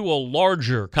lead to a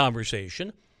larger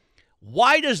conversation.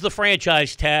 Why does the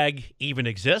franchise tag even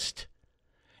exist?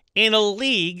 In a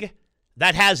league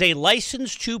that has a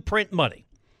license to print money,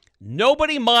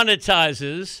 nobody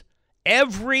monetizes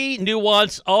every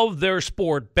nuance of their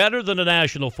sport better than the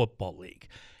National Football League.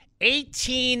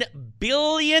 $18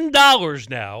 billion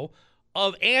now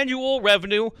of annual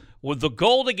revenue, with the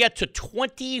goal to get to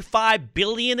 $25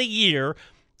 billion a year,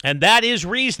 and that is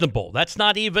reasonable. That's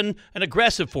not even an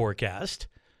aggressive forecast.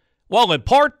 Well, in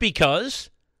part because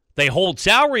they hold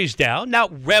salaries down. Now,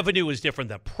 revenue is different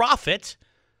than profit.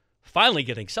 Finally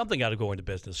getting something out of going to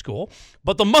business school.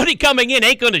 But the money coming in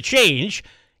ain't going to change,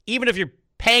 even if you're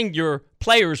paying your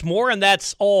players more, and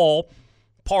that's all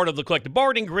part of the collective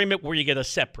bargaining agreement where you get a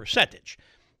set percentage.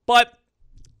 But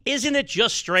isn't it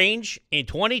just strange in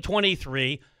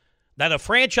 2023 that a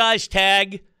franchise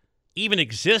tag even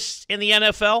exists in the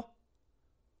NFL?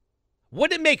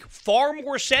 Wouldn't it make far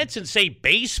more sense in, say,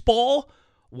 baseball,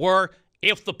 where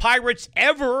if the Pirates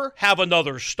ever have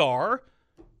another star,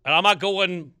 and I'm not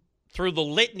going through the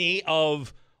litany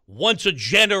of once a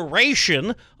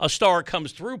generation a star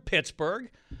comes through Pittsburgh.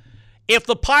 If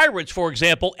the Pirates, for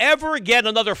example, ever get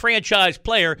another franchise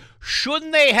player,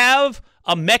 shouldn't they have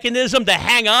a mechanism to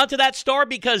hang on to that star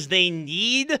because they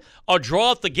need a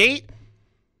draw at the gate?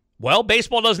 Well,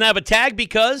 baseball doesn't have a tag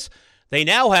because they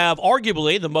now have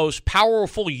arguably the most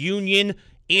powerful union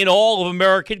in all of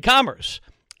American commerce.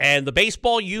 And the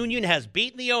baseball union has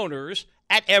beaten the owners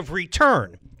at every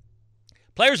turn.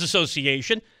 Players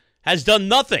Association has done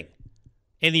nothing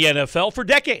in the NFL for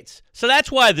decades. So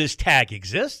that's why this tag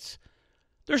exists.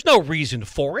 There's no reason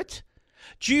for it.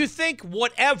 Do you think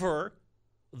whatever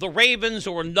the Ravens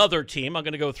or another team, I'm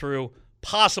going to go through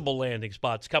possible landing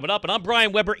spots coming up, and I'm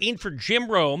Brian Weber in for Jim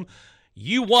Rome.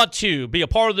 You want to be a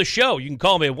part of the show, you can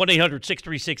call me at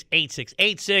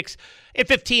 1-800-636-8686. In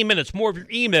 15 minutes, more of your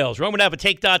emails,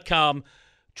 RomanAvaTake.com,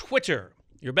 Twitter.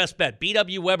 Your best bet,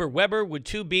 BW Weber, Weber with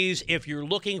two B's. If you're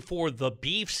looking for the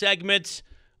beef segments,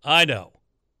 I know.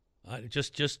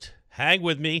 Just hang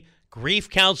with me. Grief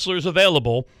counselors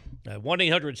available at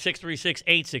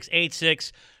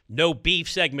 1-800-636-8686. No beef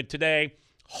segment today.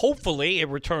 Hopefully it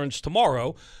returns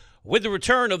tomorrow with the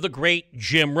return of the great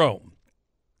Jim Rome.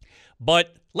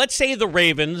 But let's say the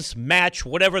Ravens match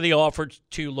whatever the offer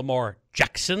to Lamar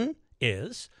Jackson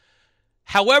is.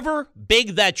 However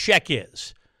big that check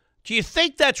is, do you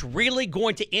think that's really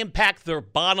going to impact their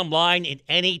bottom line in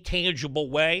any tangible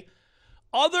way?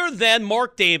 Other than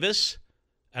Mark Davis,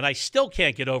 and I still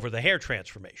can't get over the hair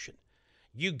transformation.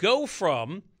 You go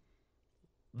from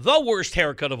the worst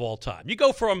haircut of all time. You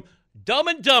go from Dumb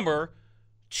and Dumber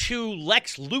to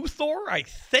Lex Luthor, I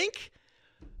think.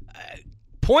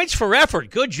 Points for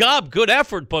effort. Good job, good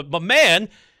effort. But, man,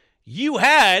 you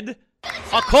had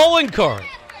a calling card.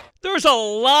 There's a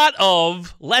lot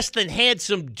of less than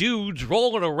handsome dudes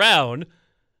rolling around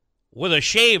with a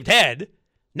shaved head.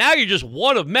 Now you're just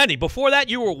one of many. Before that,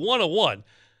 you were one of one.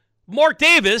 Mark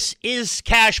Davis is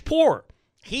cash poor.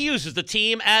 He uses the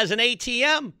team as an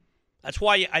ATM. That's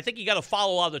why I think you got to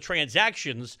follow all the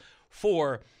transactions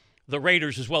for the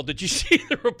Raiders as well. Did you see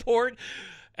the report?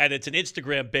 And it's an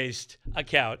Instagram-based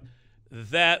account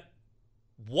that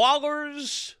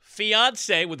Waller's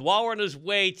fiance, with Waller on his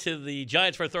way to the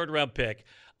Giants for a third-round pick,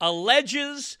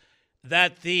 alleges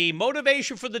that the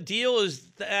motivation for the deal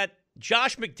is that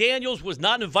Josh McDaniels was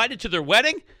not invited to their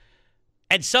wedding,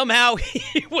 and somehow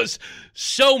he was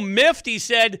so miffed, he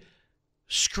said,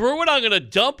 screw it, I'm going to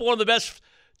dump one of the best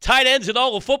tight ends in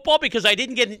all of football because I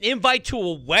didn't get an invite to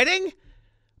a wedding?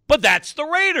 But that's the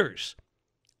Raiders.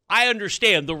 I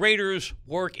understand the Raiders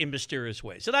work in mysterious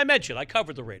ways. And I mentioned I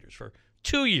covered the Raiders for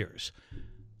 2 years.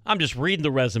 I'm just reading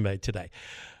the resume today.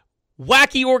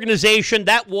 Wacky organization,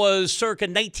 that was circa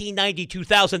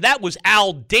 1990-2000. That was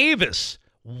Al Davis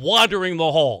wandering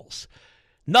the halls.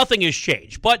 Nothing has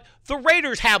changed. But the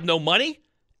Raiders have no money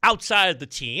outside of the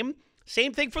team.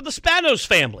 Same thing for the Spanos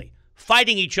family,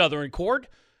 fighting each other in court,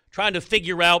 trying to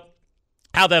figure out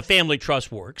how that family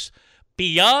trust works.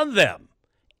 Beyond them,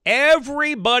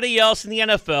 everybody else in the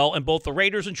NFL, and both the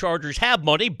Raiders and Chargers, have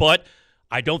money, but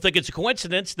I don't think it's a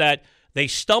coincidence that they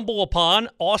stumble upon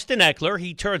Austin Eckler.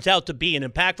 He turns out to be an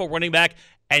impactful running back,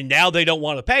 and now they don't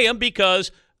want to pay him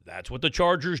because that's what the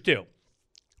Chargers do.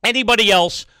 Anybody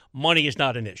else, money is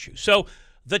not an issue. So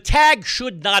the tag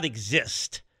should not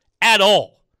exist at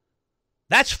all.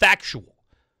 That's factual.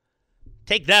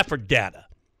 Take that for data.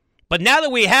 But now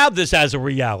that we have this as a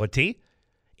reality,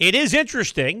 it is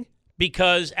interesting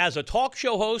because as a talk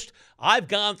show host, I've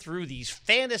gone through these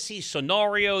fantasy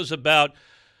scenarios about,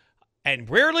 and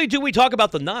rarely do we talk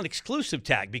about the non-exclusive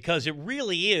tag because it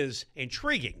really is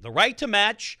intriguing. The right to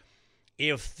match.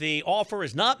 If the offer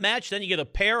is not matched, then you get a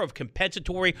pair of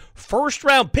compensatory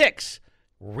first-round picks,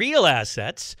 real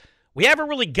assets. We haven't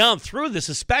really gone through this,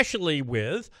 especially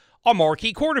with a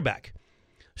marquee quarterback.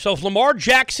 So if Lamar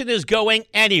Jackson is going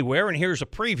anywhere, and here's a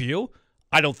preview,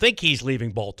 I don't think he's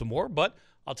leaving Baltimore, but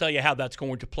I'll tell you how that's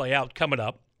going to play out coming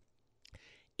up.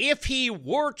 If he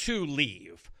were to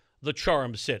leave the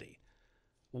Charm City,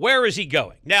 where is he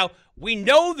going? Now, we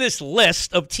know this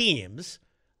list of teams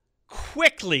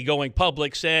quickly going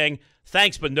public saying,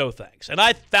 thanks, but no thanks. And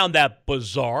I found that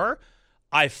bizarre.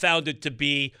 I found it to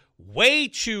be way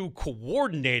too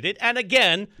coordinated and,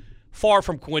 again, far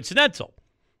from coincidental.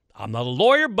 I'm not a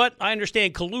lawyer, but I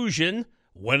understand collusion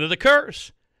when it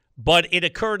occurs. But it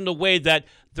occurred in a way that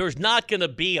there's not going to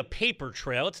be a paper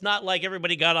trail. It's not like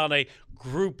everybody got on a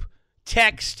group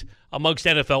text amongst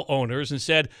NFL owners and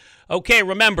said, okay,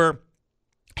 remember,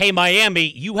 hey, Miami,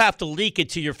 you have to leak it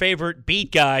to your favorite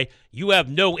beat guy. You have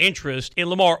no interest in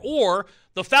Lamar. Or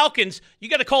the Falcons, you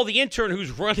got to call the intern who's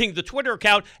running the Twitter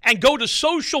account and go to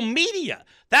social media.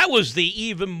 That was the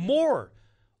even more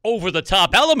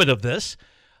over-the-top element of this.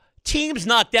 Teams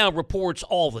knock down reports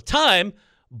all the time,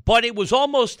 but it was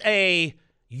almost a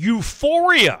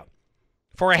euphoria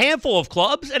for a handful of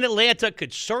clubs, and Atlanta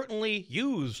could certainly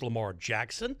use Lamar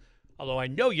Jackson, although I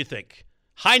know you think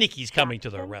Heineke's coming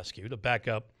to their rescue to back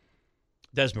up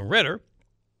Desmond Ridder.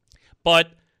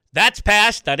 But that's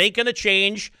passed. That ain't going to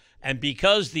change. And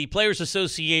because the Players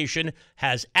Association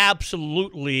has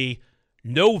absolutely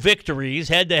no victories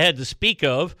head-to-head to speak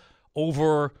of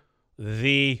over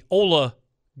the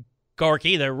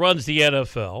oligarchy that runs the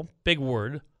NFL, big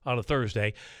word on a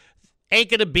Thursday, ain't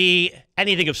going to be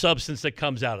anything of substance that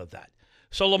comes out of that.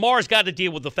 So Lamar's got to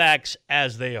deal with the facts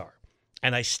as they are.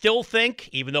 And I still think,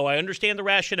 even though I understand the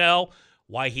rationale,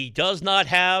 why he does not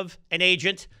have an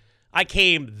agent, I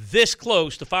came this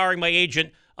close to firing my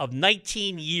agent of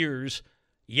 19 years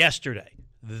yesterday.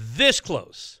 This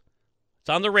close. It's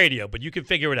on the radio, but you can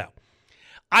figure it out.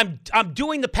 I'm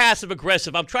doing the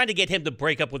passive-aggressive. I'm trying to get him to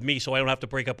break up with me so I don't have to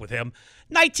break up with him.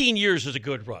 19 years is a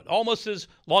good run. Almost as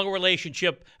long a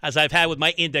relationship as I've had with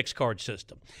my index card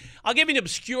system. I'll give you an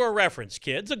obscure reference,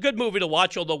 kids. A good movie to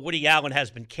watch, although Woody Allen has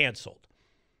been canceled.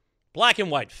 Black and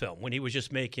white film when he was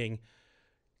just making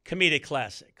comedic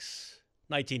classics.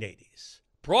 1980s.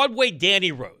 Broadway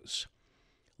Danny Rose.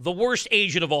 The worst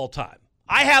agent of all time.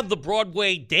 I have the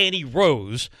Broadway Danny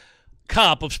Rose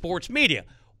comp of sports media.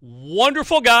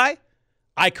 Wonderful guy.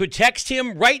 I could text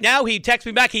him right now. He'd text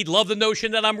me back. He'd love the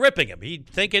notion that I'm ripping him. He'd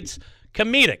think it's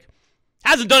comedic.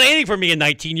 Hasn't done anything for me in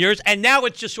 19 years, and now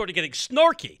it's just sort of getting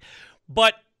snarky.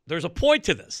 But there's a point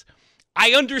to this.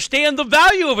 I understand the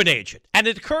value of an agent. And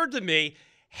it occurred to me,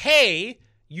 hey,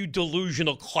 you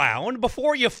delusional clown,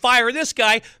 before you fire this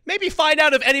guy, maybe find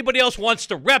out if anybody else wants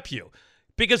to rep you.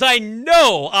 Because I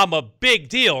know I'm a big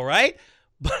deal, right?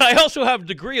 But I also have a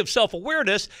degree of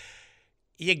self-awareness.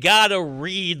 You got to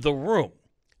read the room.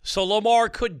 So Lamar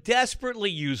could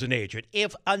desperately use an agent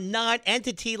if a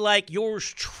non-entity like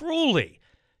yours truly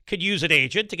could use an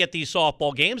agent to get these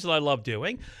softball games that I love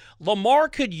doing. Lamar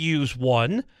could use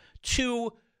one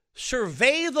to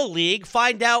survey the league,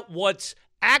 find out what's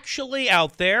actually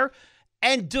out there,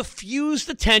 and diffuse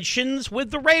the tensions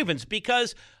with the Ravens,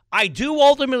 because I do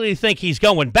ultimately think he's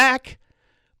going back.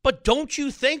 But don't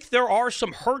you think there are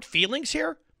some hurt feelings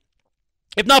here?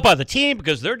 If not by the team,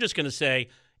 because they're just going to say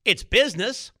it's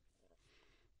business.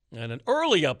 And an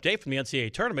early update from the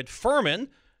NCAA tournament, Furman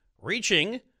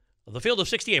reaching the field of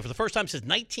 68 for the first time since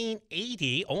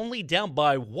 1980, only down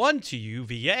by 1 to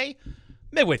UVA.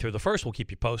 Midway through the first, we'll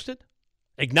keep you posted,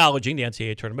 acknowledging the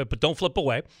NCAA tournament, but don't flip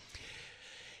away.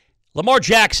 Lamar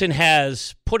Jackson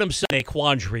has put himself in a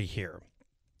quandary here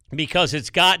because it's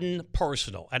gotten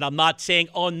personal, and I'm not saying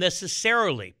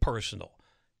unnecessarily personal.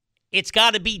 It's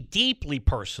got to be deeply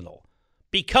personal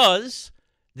because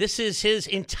this is his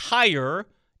entire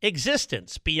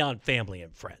existence beyond family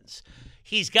and friends.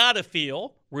 He's got to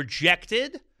feel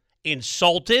rejected,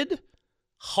 insulted,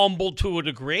 humbled to a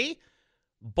degree,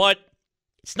 but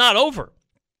it's not over.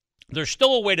 There's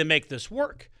still a way to make this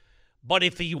work. But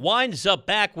if he winds up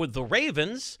back with the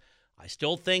Ravens, I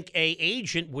still think an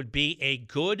agent would be a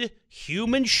good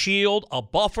human shield, a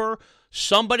buffer,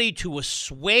 somebody to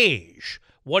assuage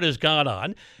what has gone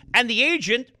on. And the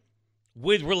agent,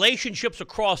 with relationships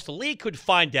across the league, could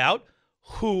find out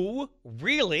who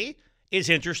really is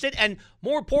interested, and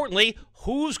more importantly,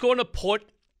 who's going to put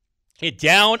it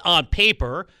down on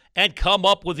paper and come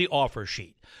up with the offer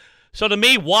sheet. So to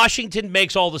me, Washington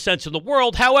makes all the sense in the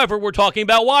world. However, we're talking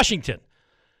about Washington.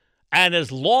 And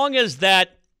as long as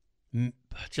that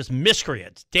just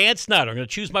miscreant, Dan Snyder, I'm going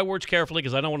to choose my words carefully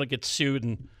because I don't want to get sued,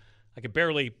 and I can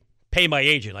barely pay my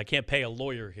agent. I can't pay a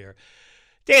lawyer here.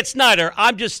 Dan Snyder,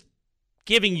 I'm just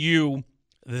giving you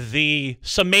the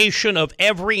summation of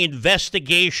every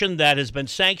investigation that has been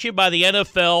sanctioned by the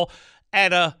NFL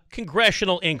and a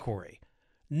congressional inquiry.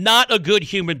 Not a good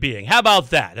human being. How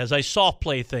about that, as I soft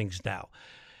play things now?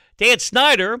 Dan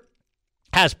Snyder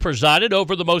has presided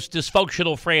over the most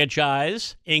dysfunctional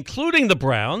franchise, including the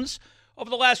Browns, over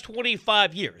the last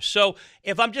 25 years. So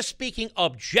if I'm just speaking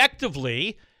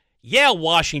objectively, yeah,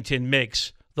 Washington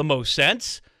makes the most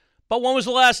sense. But when was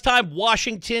the last time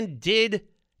Washington did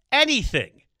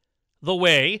anything the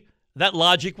way that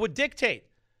logic would dictate?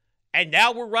 And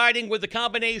now we're riding with the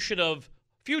combination of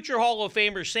future Hall of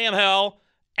Famer Sam Howell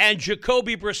and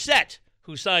Jacoby Brissett,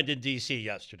 who signed in D.C.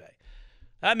 yesterday.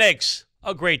 That makes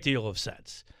a great deal of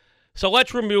sense. So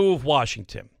let's remove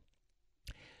Washington.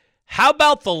 How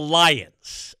about the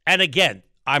Lions? And again,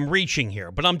 I'm reaching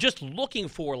here, but I'm just looking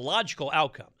for logical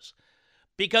outcomes.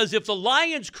 Because if the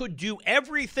Lions could do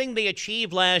everything they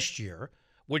achieved last year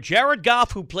with Jared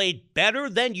Goff, who played better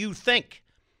than you think,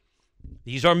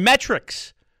 these are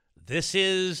metrics. This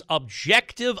is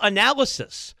objective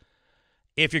analysis.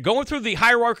 If you're going through the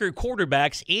hierarchy of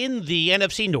quarterbacks in the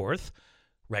NFC North,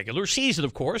 regular season,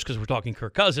 of course, because we're talking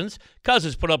Kirk Cousins.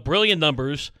 Cousins put up brilliant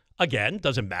numbers. Again,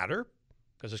 doesn't matter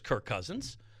because it's Kirk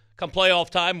Cousins. Come playoff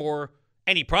time or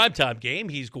any primetime game,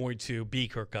 he's going to be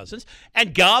Kirk Cousins.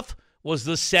 And Goff was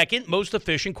the second most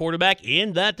efficient quarterback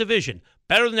in that division,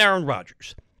 better than Aaron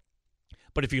Rodgers.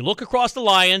 But if you look across the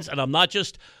Lions, and I'm not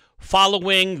just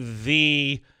following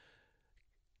the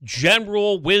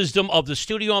general wisdom of the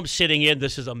studio I'm sitting in,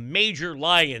 this is a major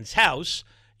Lions house.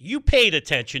 You paid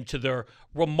attention to their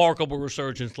remarkable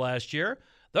resurgence last year.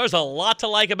 There's a lot to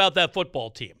like about that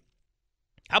football team.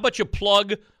 How about you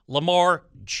plug Lamar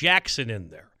Jackson in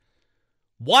there?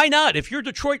 Why not? If you're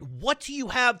Detroit, what do you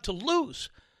have to lose?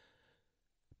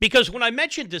 Because when I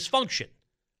mentioned dysfunction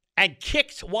and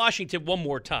kicked Washington one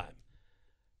more time,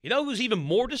 you know who's even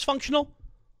more dysfunctional?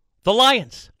 The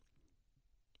Lions.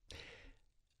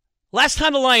 Last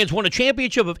time the Lions won a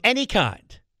championship of any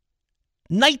kind,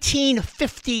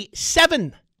 1957.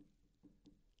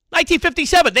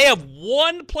 1957. They have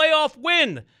one playoff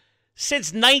win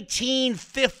since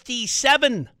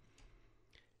 1957.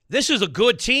 This is a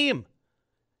good team.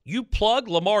 You plug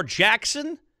Lamar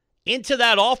Jackson into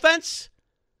that offense,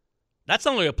 that's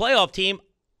not only a playoff team.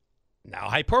 Now,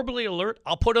 hyperbole alert,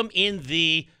 I'll put them in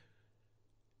the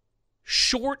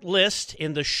short list,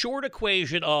 in the short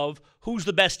equation of who's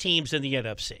the best teams in the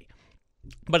NFC.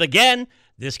 But again,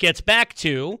 this gets back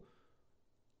to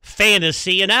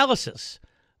fantasy analysis.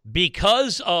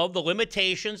 Because of the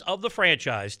limitations of the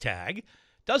franchise tag,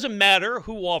 doesn't matter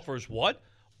who offers what,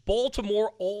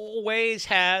 Baltimore always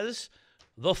has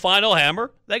the final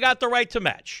hammer. They got the right to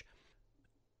match.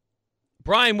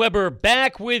 Brian Weber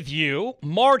back with you.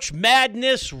 March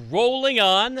Madness rolling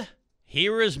on.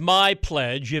 Here is my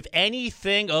pledge. If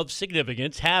anything of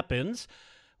significance happens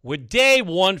With day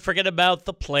one, forget about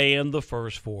the play in the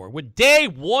first four. With day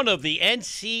one of the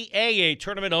NCAA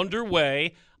tournament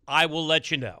underway, I will let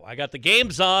you know. I got the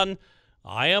games on.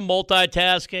 I am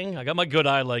multitasking. I got my good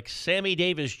eye like Sammy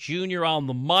Davis Jr. on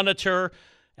the monitor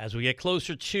as we get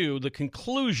closer to the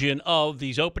conclusion of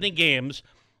these opening games.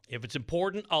 If it's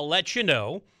important, I'll let you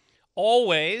know.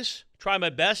 Always try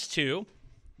my best to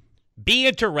be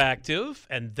interactive,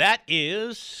 and that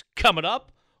is coming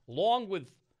up, along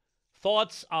with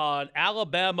thoughts on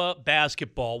Alabama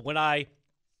basketball. When I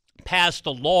passed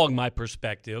along my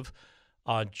perspective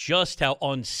on just how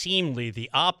unseemly the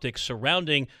optics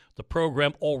surrounding the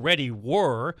program already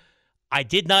were, I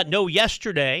did not know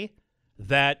yesterday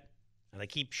that, and I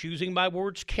keep choosing my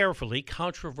words carefully,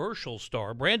 controversial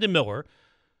star Brandon Miller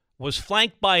was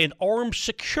flanked by an armed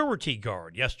security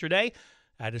guard yesterday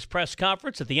at his press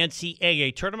conference at the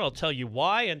NCAA tournament. I'll tell you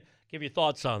why and give you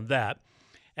thoughts on that.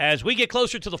 As we get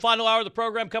closer to the final hour of the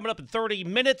program coming up in 30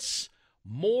 minutes,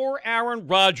 more Aaron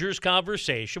Rodgers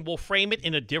conversation. We'll frame it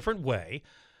in a different way.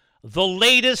 The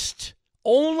latest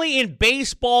only in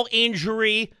baseball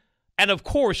injury, and of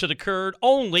course it occurred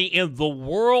only in the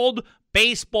World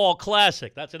Baseball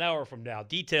Classic. That's an hour from now.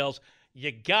 Details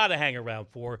you got to hang around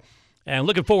for. And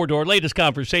looking forward to our latest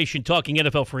conversation talking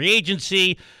NFL free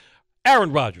agency,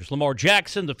 Aaron Rodgers, Lamar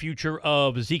Jackson, the future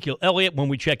of Ezekiel Elliott when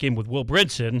we check in with Will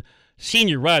Brinson,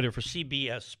 senior writer for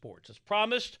CBS Sports. As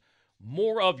promised,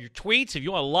 more of your tweets. If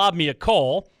you want to lob me a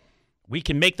call, we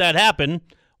can make that happen.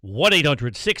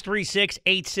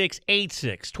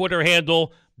 1-800-636-8686. Twitter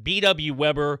handle, BW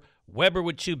Weber, Weber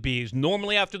with 2 B's.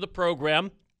 Normally after the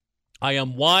program, I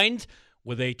unwind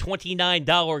with a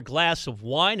 $29 glass of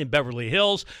wine in Beverly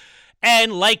Hills.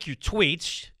 And like your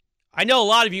tweets, I know a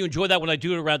lot of you enjoy that when I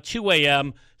do it around 2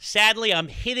 a.m. Sadly, I'm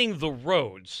hitting the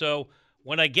road. So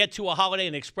when I get to a Holiday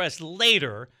Inn Express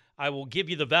later, I will give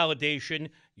you the validation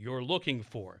you're looking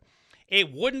for.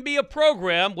 It wouldn't be a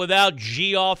program without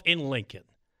Geoff in Lincoln,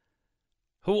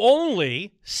 who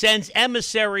only sends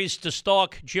emissaries to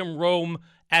stalk Jim Rome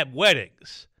at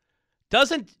weddings.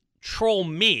 Doesn't troll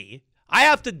me. I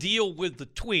have to deal with the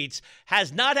tweets.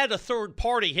 Has not had a third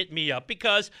party hit me up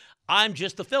because I'm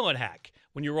just a fill-in hack.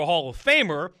 When you're a Hall of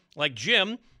Famer like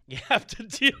Jim, you have to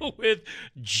deal with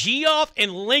Geoff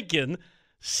and Lincoln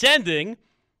sending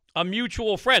a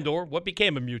mutual friend, or what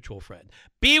became a mutual friend.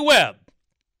 B-Web,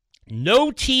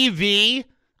 no TV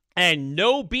and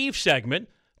no beef segment.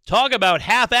 Talk about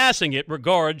half-assing it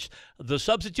regards the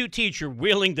substitute teacher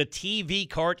wheeling the TV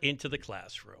cart into the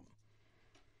classroom.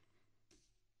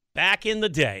 Back in the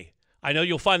day, I know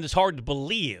you'll find this hard to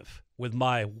believe with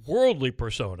my worldly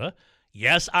persona.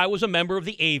 Yes, I was a member of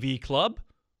the AV Club,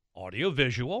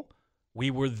 audiovisual.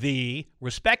 We were the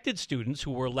respected students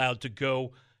who were allowed to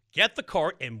go get the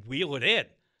cart and wheel it in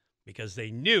because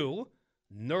they knew,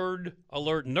 nerd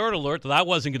alert, that I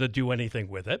wasn't going to do anything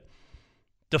with it.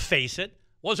 To face it,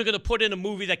 wasn't going to put in a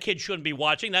movie that kids shouldn't be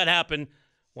watching. That happened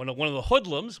when one of the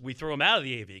hoodlums, we threw him out of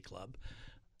the AV Club.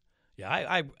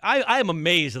 Yeah, I am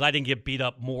amazed that I didn't get beat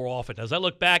up more often. As I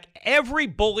look back, every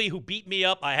bully who beat me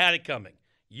up, I had it coming.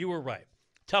 You were right.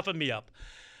 Toughen me up.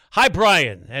 Hi,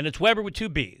 Brian, and it's Weber with 2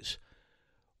 B's.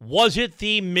 Was it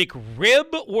the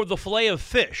McRib or the filet of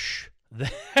fish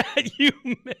that you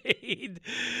made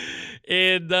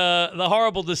in the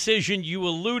horrible decision you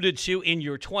alluded to in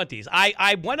your 20s?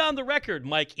 I went on the record,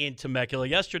 Mike, in Temecula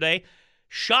yesterday.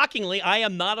 Shockingly, I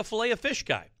am not a filet of fish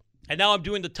guy. And now I'm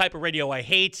doing the type of radio I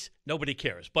hate. Nobody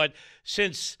cares. But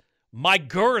since my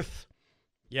girth,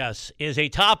 yes, is a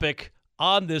topic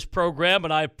on this program,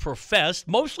 and I've professed,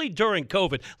 mostly during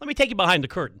COVID, let me take you behind the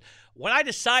curtain. When I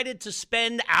decided to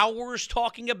spend hours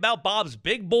talking about Bob's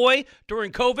Big Boy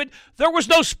during COVID, there was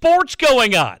no sports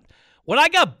going on. When I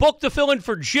got booked to fill in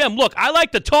for Jim, look, I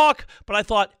like to talk, but I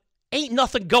thought, ain't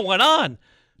nothing going on.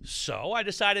 So I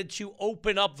decided to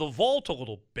open up the vault a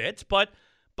little bit, but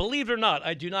believe it or not,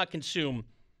 I do not consume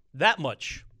that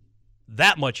much.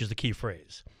 That much is the key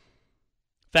phrase.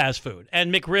 Fast food.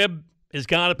 And McRib is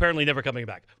gone, apparently never coming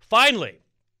back. Finally,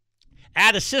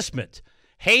 add assessment.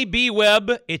 Hey,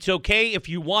 B-Web, it's okay if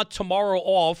you want tomorrow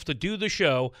off to do the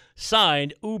show.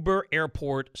 Signed, Uber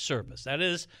Airport Service. That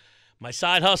is my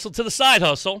side hustle to the side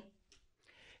hustle.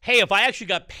 Hey, if I actually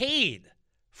got paid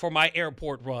for my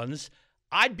airport runs,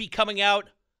 I'd be coming out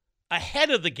ahead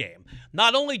of the game.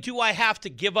 Not only do I have to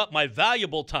give up my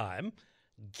valuable time,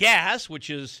 gas, which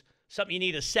is something you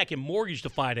need a second mortgage to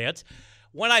finance,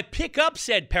 when I pick up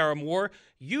said Paramore,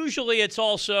 usually it's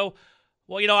also,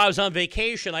 well, you know, I was on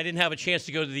vacation, I didn't have a chance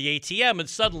to go to the ATM, and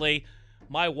suddenly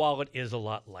my wallet is a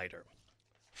lot lighter.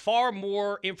 Far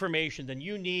more information than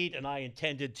you need, and I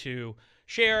intended to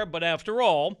share, but after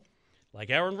all, like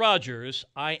Aaron Rodgers,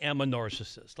 I am a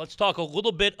narcissist. Let's talk a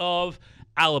little bit of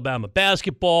Alabama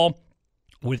basketball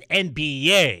with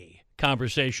NBA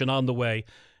conversation on the way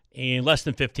in less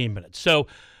than 15 minutes. So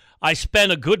I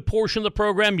spent a good portion of the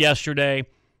program yesterday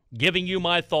giving you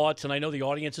my thoughts, and I know the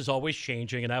audience is always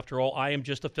changing, and after all, I am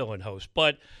just a fill-in host.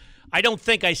 But I don't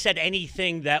think I said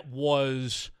anything that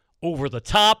was over the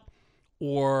top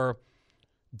or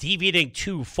deviating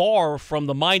too far from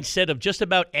the mindset of just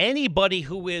about anybody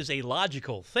who is a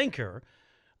logical thinker,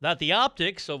 that the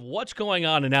optics of what's going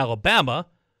on in Alabama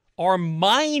are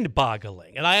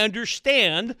mind-boggling. And I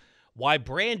understand why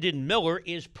Brandon Miller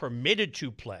is permitted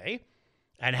to play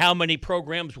and how many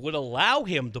programs would allow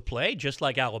him to play, just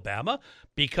like Alabama,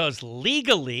 because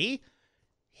legally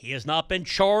he has not been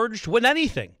charged with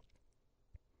anything.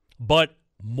 But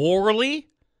morally,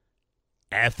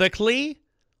 ethically,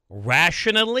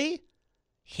 rationally,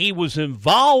 he was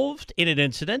involved in an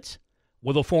incident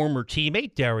with a former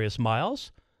teammate, Darius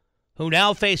Miles, who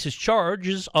now faces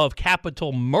charges of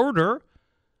capital murder.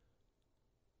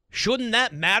 Shouldn't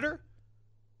that matter?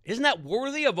 Isn't that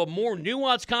worthy of a more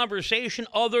nuanced conversation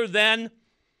other than,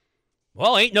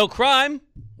 well, ain't no crime,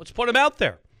 let's put him out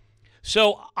there?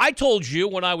 So I told you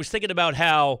when I was thinking about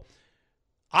how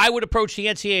I would approach the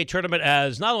NCAA tournament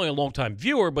as not only a longtime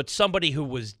viewer, but somebody who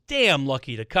was damn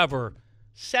lucky to cover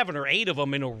 7 or 8 of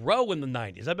them in a row in the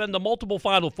 90s. I've been to multiple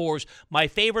Final Fours, my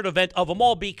favorite event of them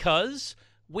all, because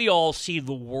we all see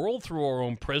the world through our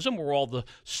own prism. We're all the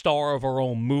star of our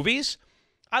own movies.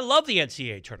 I love the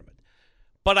NCAA tournament.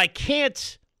 But I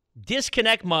can't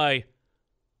disconnect my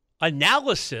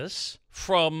analysis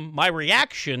from my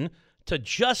reaction to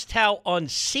just how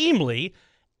unseemly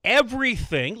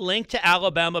everything linked to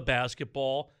Alabama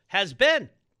basketball has been.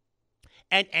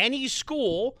 And any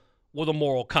school with a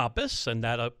moral compass, and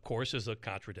that, of course, is a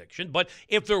contradiction, but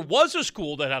if there was a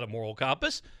school that had a moral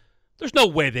compass, there's no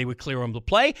way they would clear them to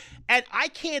play. And I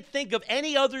can't think of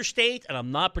any other state, and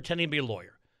I'm not pretending to be a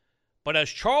lawyer, but as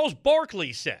Charles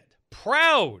Barkley said,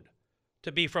 proud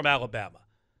to be from Alabama.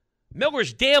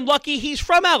 Miller's damn lucky he's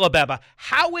from Alabama.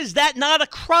 How is that not a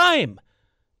crime?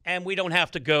 And we don't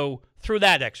have to go through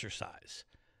that exercise.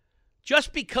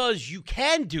 Just because you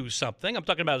can do something, I'm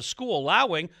talking about a school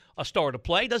allowing a star to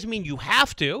play, doesn't mean you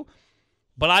have to.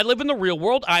 But I live in the real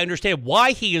world. I understand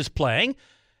why he is playing.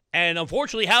 And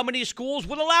unfortunately, how many schools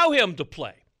would allow him to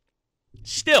play?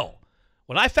 Still,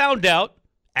 when I found out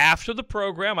after the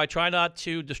program, I try not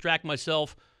to distract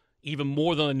myself even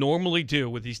more than I normally do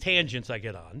with these tangents I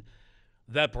get on,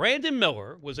 that Brandon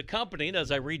Miller was accompanied,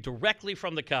 as I read directly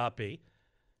from the copy,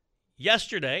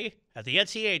 yesterday at the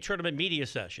NCAA tournament media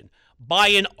session by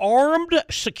an armed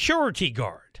security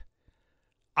guard.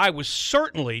 I was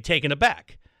certainly taken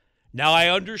aback. Now, I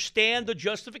understand the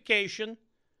justification,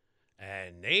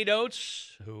 and Nate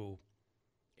Oates, who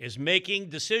is making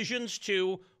decisions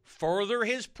to further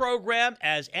his program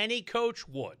as any coach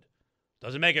would.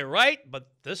 Doesn't make it right,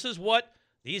 but this is what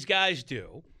these guys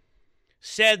do.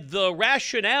 Said the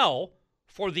rationale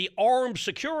for the armed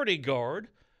security guard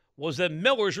was that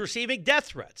Miller's receiving death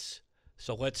threats.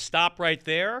 So let's stop right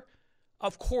there.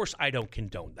 Of course I don't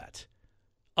condone that.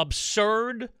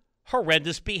 Absurd,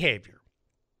 horrendous behavior.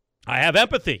 I have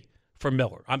empathy for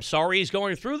Miller. I'm sorry he's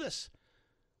going through this.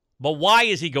 But why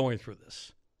is he going through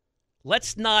this?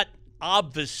 Let's not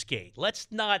obfuscate. Let's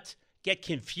not get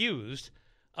confused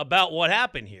about what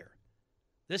happened here.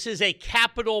 This is a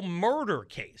capital murder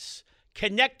case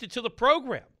connected to the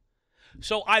program.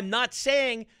 So I'm not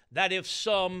saying that if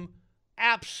some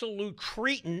absolute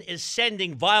cretin is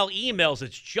sending vile emails,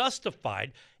 it's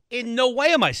justified. In no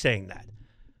way am I saying that.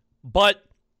 But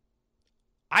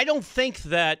I don't think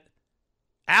that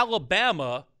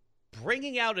Alabama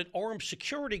bringing out an armed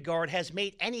security guard has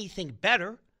made anything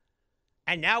better.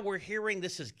 And now we're hearing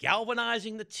this is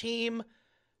galvanizing the team.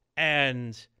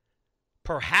 And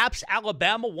perhaps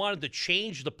Alabama wanted to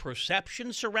change the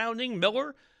perception surrounding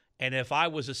Miller. And if I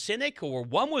was a cynic or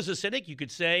one was a cynic, you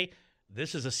could say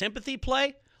this is a sympathy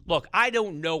play. Look, I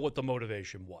don't know what the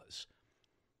motivation was.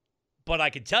 But I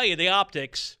can tell you the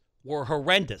optics were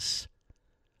horrendous.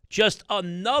 Just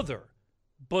another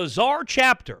bizarre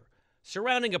chapter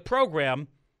surrounding a program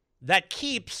that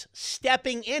keeps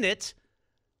stepping in it,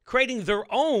 creating their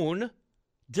own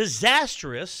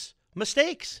disastrous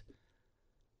mistakes.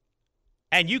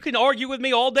 And you can argue with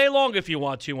me all day long if you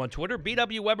want to on Twitter,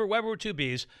 BW Weber, Weber with 2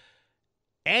 Bs.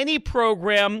 Any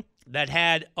program that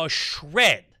had a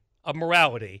shred of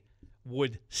morality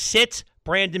would sit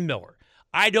Brandon Miller.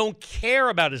 I don't care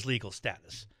about his legal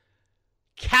status.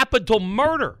 Capital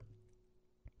murder.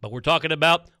 But we're talking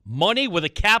about money with a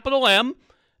capital M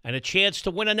and a chance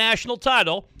to win a national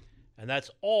title. And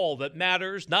that's all that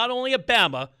matters, not only at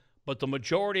Bama, but the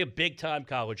majority of big-time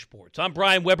college sports. I'm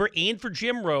Brian Weber, in for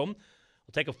Jim Rome.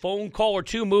 We'll take a phone call or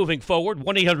two moving forward,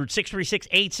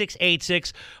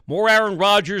 1-800-636-8686. More Aaron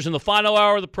Rodgers in the final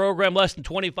hour of the program, less than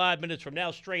 25 minutes from now.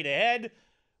 Straight ahead,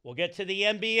 we'll get to the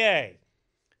NBA.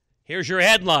 Here's your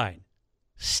headline.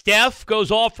 Steph goes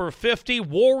off for 50.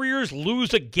 Warriors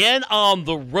lose again on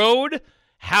the road.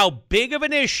 How big of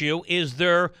an issue is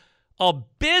their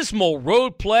abysmal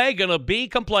road play going to be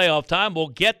come playoff time? We'll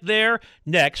get there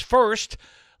next. First,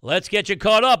 let's get you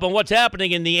caught up on what's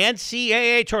happening in the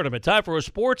NCAA tournament. Time for a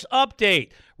sports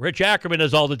update. Rich Ackerman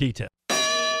has all the details.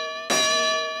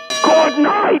 Good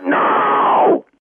night now!